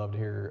presentation I'd love to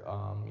hear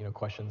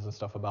questions and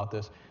stuff about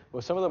this.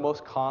 But some of the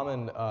most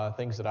common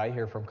things that I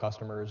hear from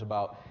customers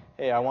about,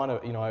 hey,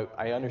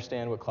 I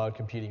understand what cloud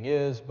computing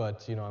is,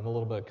 but I'm a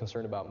little bit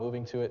concerned about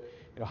moving to it.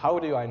 How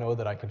do I know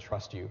that I can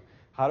trust you?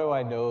 How do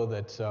I know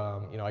that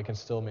I can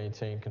still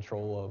maintain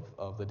control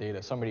of the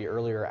data? Somebody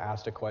earlier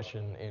asked a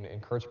question in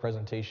Kurt's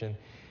presentation.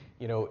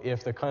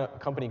 If the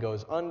company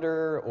goes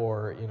under,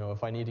 or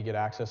if I need to get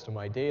access to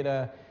my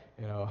data,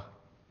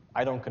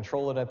 I don't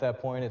control it at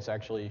that point. It's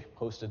actually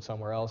hosted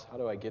somewhere else. How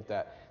do I get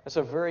that? That's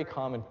a very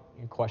common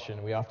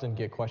question. We often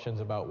get questions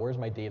about where's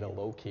my data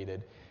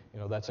located.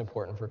 That's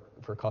important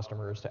for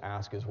customers to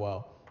ask as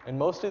well. And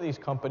most of these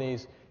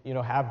companies,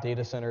 have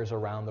data centers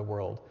around the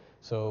world.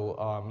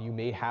 So you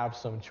may have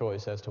some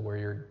choice as to where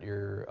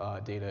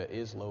your data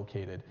is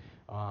located.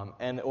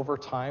 And over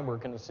time, we're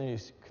going to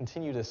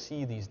continue to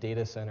see these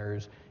data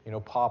centers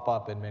pop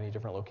up in many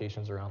different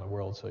locations around the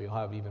world. So you'll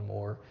have even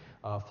more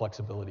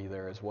flexibility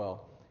there as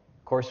well.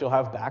 Of course, you'll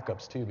have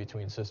backups too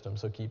between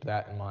systems, so keep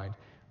that in mind.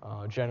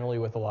 Generally,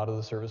 with a lot of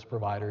the service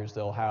providers,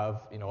 they'll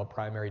have a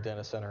primary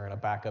data center and a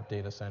backup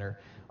data center.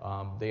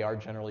 They are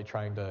generally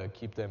trying to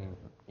keep them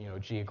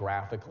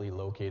geographically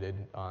located,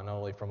 not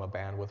only from a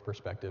bandwidth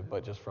perspective,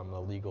 but just from a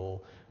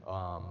legal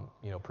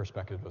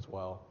perspective as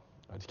well,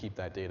 to keep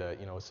that data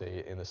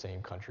say in the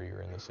same country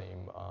or in the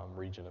same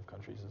region of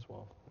countries as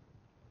well.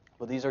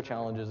 But these are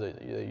challenges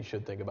that you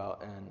should think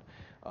about and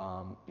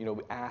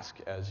ask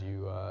as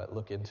you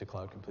look into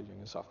cloud computing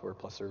and software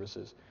plus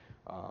services.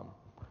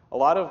 A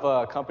lot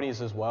of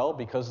companies as well,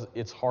 because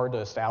it's hard to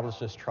establish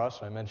this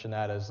trust, and I mentioned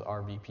that as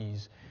our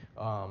VP's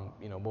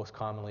most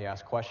commonly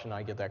asked question.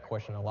 I get that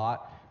question a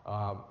lot.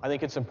 I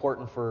think it's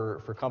important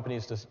for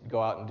companies to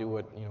go out and do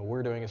what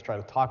we're doing, is try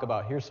to talk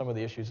about, here's some of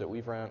the issues that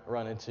we've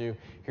run into,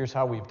 here's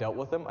how we've dealt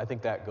with them. I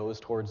think that goes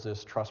towards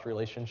this trust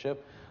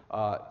relationship.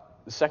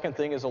 The second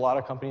thing is a lot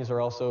of companies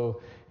are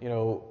also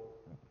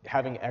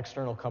having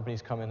external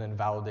companies come in and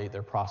validate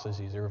their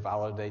processes or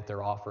validate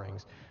their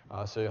offerings.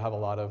 So you have a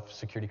lot of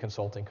security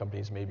consulting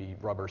companies maybe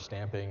rubber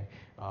stamping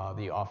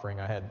the offering.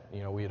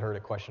 We had heard a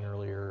question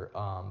earlier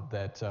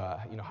that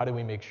how do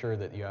we make sure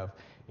that you have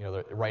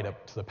right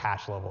up to the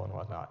patch level and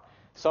whatnot.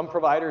 Some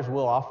providers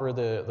will offer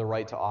the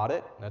right to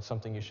audit. That's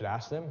something you should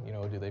ask them.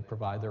 Do they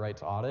provide the right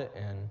to audit,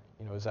 and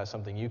is that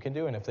something you can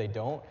do? And if they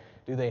don't,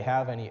 do they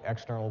have any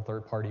external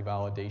third-party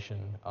validation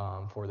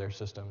for their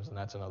systems? And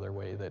that's another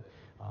way that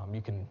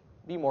you can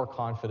be more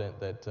confident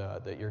that,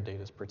 that your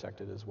data is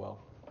protected as well.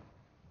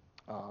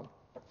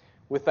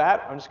 With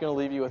that, I'm just going to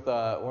leave you with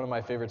one of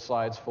my favorite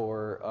slides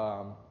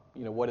for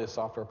what is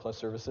software plus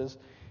services.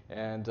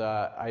 And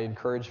I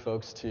encourage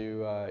folks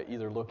to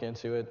either look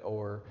into it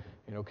or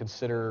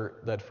consider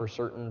that for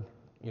certain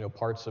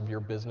parts of your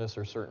business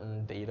or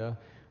certain data,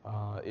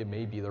 it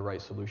may be the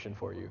right solution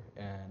for you.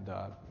 And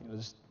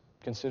just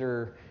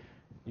consider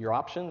your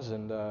options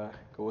and go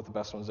with the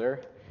best ones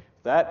there.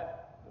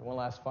 That, one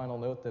last final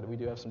note that we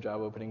do have some job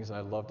openings, and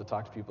I'd love to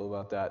talk to people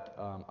about that.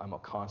 I'm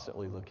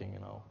constantly looking,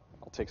 and I'll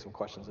take some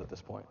questions at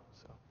this point.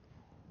 So.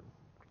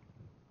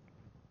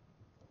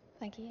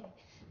 Thank you.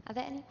 Are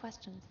there any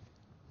questions?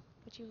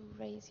 Would you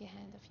raise your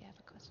hand if you have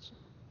a question?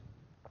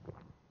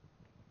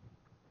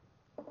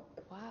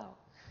 Wow.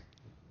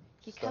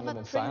 You covered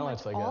pretty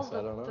silence, much I all guess.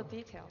 I don't know. the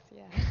details,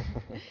 yeah.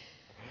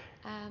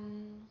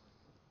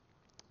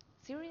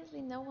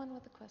 Seriously, no one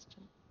with a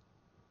question?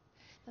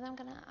 Then I'm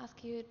going to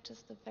ask you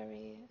just a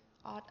very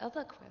odd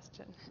other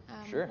question,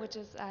 Sure. which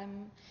is,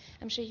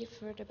 I'm sure you've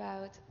heard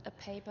about a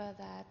paper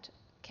that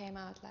came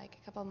out like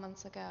a couple of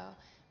months ago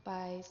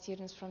by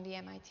students from the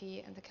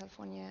MIT and the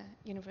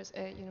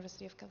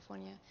University of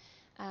California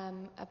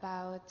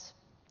about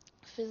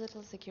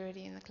physical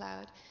security in the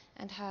cloud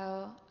and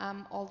how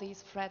all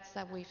these threats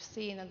that we've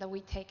seen and that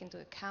we take into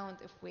account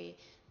if we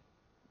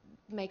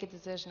make a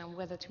decision on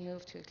whether to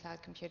move to a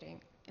cloud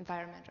computing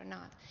environment or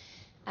not.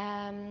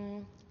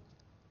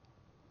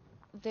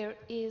 There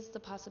is the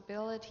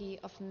possibility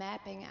of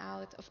mapping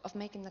out, of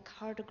making the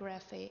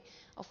cartography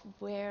of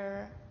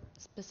where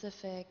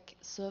specific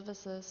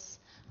services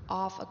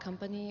of a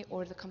company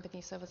or the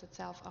company service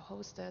itself are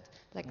hosted,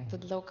 like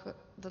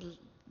the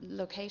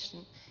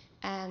location,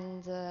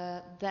 and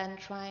then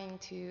trying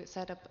to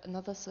set up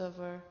another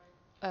server,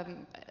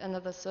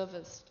 another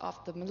service of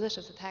the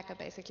malicious attacker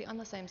basically on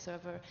the same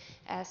server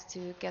as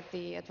to get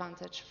the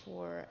advantage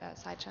for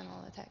side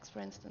channel attacks, for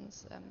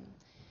instance,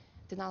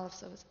 denial of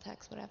service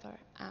attacks, whatever.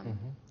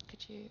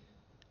 Could you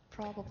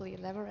probably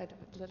elaborate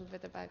a little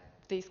bit about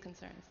these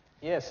concerns?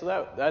 Yeah, so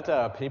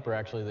that paper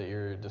actually that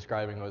you're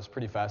describing was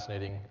pretty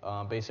fascinating.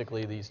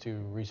 Basically, these two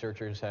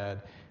researchers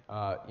had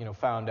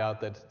found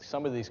out that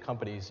some of these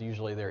companies,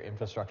 usually they're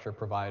infrastructure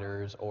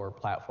providers or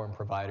platform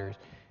providers,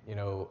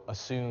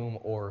 assume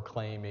or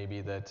claim maybe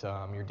that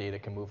your data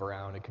can move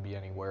around. It could be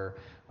anywhere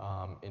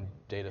in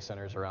data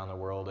centers around the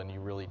world, and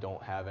you really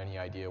don't have any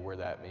idea where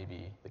that may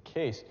be the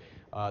case.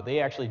 They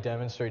actually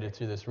demonstrated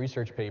through this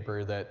research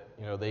paper that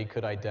they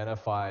could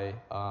identify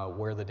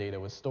where the data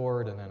was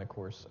stored, and then of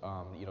course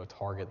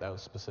target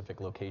those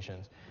specific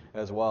locations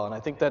as well. And I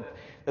think that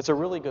that's a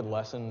really good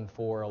lesson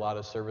for a lot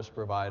of service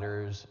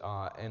providers,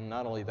 and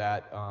not only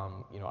that,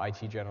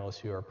 IT generalists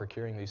who are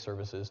procuring these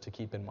services to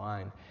keep in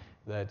mind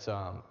that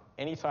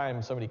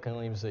anytime somebody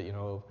claims that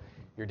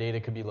your data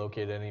could be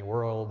located in any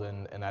world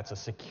and that's a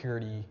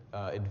security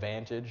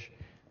advantage,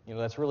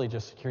 that's really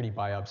just security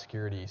by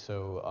obscurity.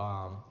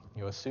 So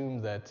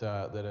assume that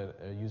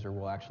a user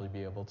will actually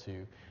be able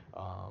to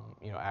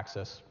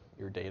access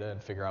your data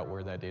and figure out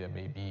where that data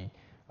may be,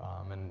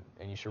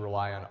 and you should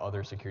rely on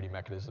other security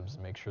mechanisms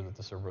to make sure that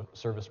the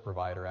service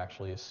provider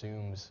actually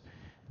assumes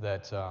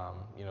that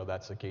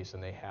that's the case,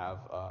 and they have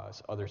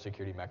other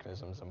security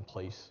mechanisms in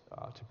place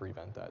to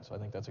prevent that. So I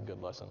think that's a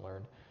good lesson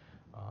learned.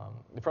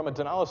 From a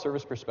denial of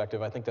service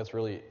perspective, I think that's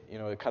really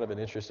kind of an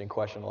interesting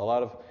question. A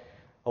lot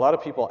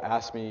of people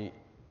ask me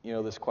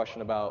this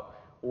question about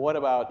what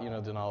about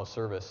denial of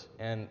service,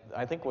 and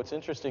I think what's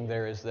interesting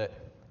there is that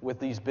with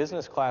these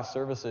business class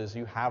services,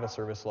 you have a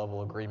service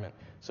level agreement.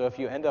 So if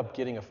you end up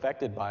getting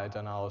affected by a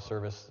denial of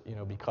service,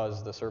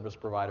 because the service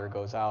provider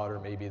goes out, or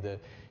maybe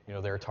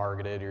they're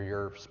targeted, or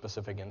your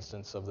specific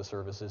instance of the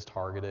service is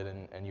targeted,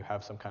 and you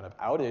have some kind of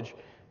outage,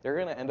 they're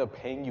going to end up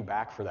paying you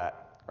back for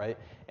that, right?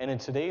 And in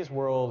today's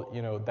world,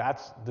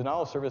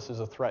 denial of service is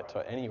a threat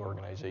to any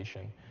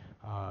organization.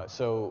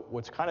 So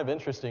what's kind of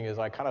interesting is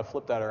I kind of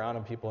flip that around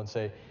on people and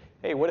say,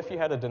 hey, what if you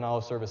had a denial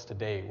of service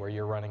today where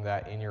you're running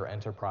that in your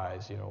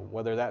enterprise,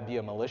 whether that be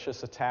a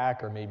malicious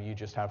attack or maybe you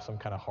just have some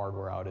kind of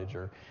hardware outage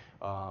or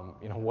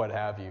what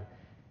have you.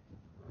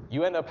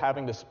 You end up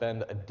having to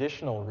spend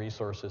additional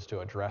resources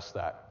to address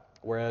that.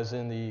 Whereas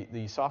in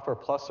the software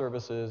plus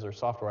services or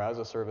software as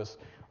a service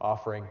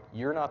offering,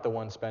 you're not the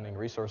one spending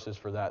resources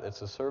for that.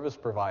 It's a service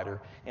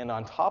provider. And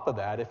on top of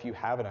that, if you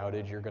have an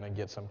outage, you're going to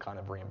get some kind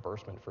of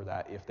reimbursement for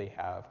that if they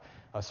have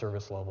a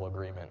service level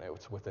agreement.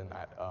 It's within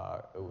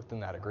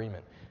that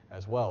agreement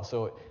as well.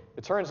 So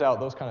it turns out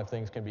those kind of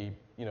things can be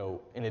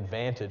an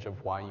advantage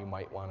of why you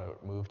might want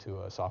to move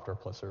to a software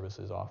plus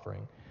services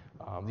offering.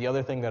 The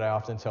other thing that I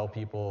often tell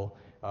people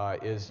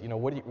is,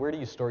 where do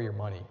you store your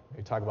money?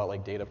 We talk about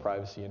like data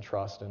privacy and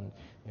trust, and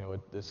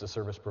it's a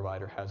service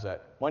provider has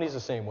that. Money's the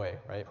same way,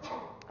 right?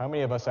 How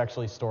many of us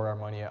actually store our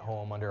money at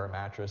home under our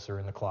mattress or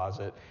in the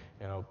closet?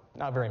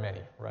 Not very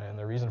many, right? And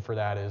the reason for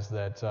that is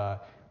that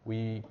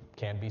we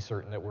can be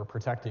certain that we're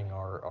protecting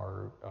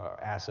our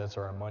assets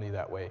or our money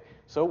that way.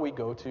 So we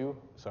go to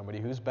somebody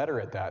who's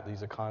better at that,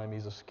 these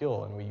economies of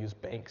skill, and we use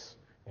banks.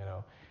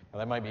 Now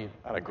that might be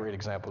not a great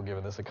example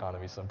given this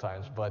economy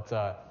sometimes,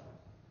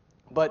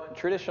 but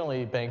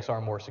traditionally banks are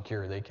more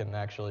secure. They can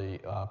actually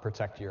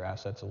protect your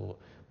assets a little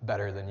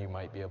better than you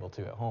might be able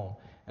to at home.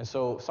 And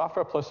so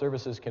software plus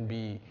services can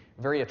be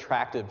very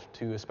attractive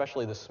to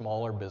especially the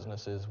smaller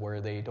businesses where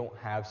they don't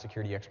have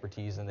security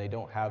expertise and they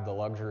don't have the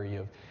luxury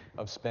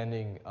of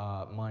spending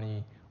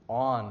money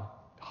on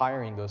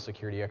hiring those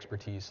security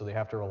expertise, so they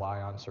have to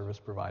rely on service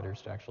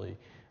providers to actually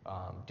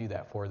do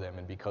that for them.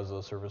 And because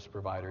those service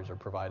providers are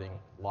providing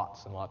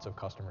lots and lots of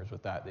customers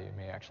with that, they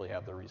may actually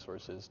have the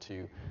resources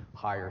to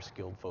hire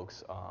skilled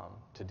folks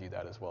to do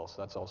that as well.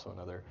 So that's also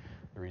another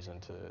reason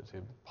to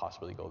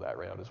possibly go that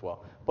route as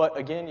well. But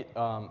again,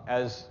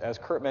 as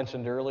Kurt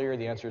mentioned earlier,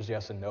 the answer is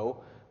yes and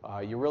no.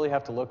 You really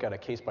have to look at a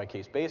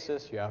case-by-case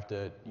basis. You have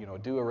to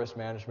do a risk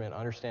management,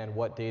 understand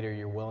what data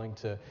you're willing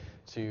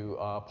to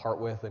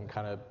part with, and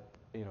kind of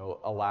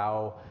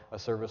allow a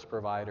service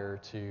provider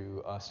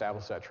to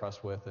establish that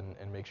trust with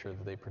and make sure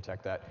that they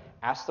protect that.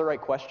 Ask the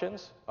right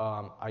questions.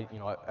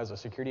 As a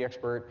security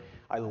expert,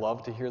 I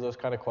love to hear those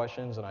kind of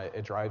questions, and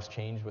it drives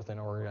change within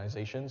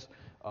organizations.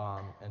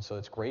 And so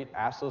it's great.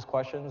 Ask those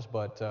questions,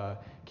 but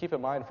keep in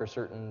mind for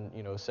certain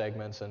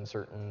segments and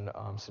certain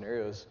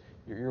scenarios,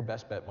 your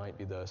best bet might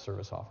be the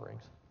service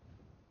offerings.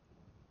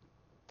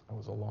 That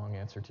was a long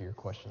answer to your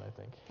question, I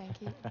think.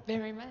 Thank you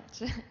very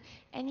much.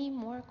 Any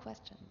more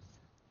questions?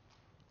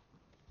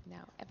 No,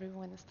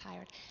 everyone is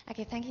tired.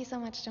 Okay, thank you so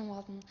much, John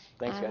Walton.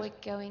 Thanks, and guys.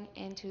 we're going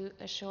into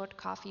a short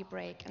coffee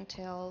break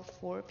until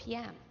 4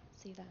 p.m.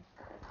 See you then.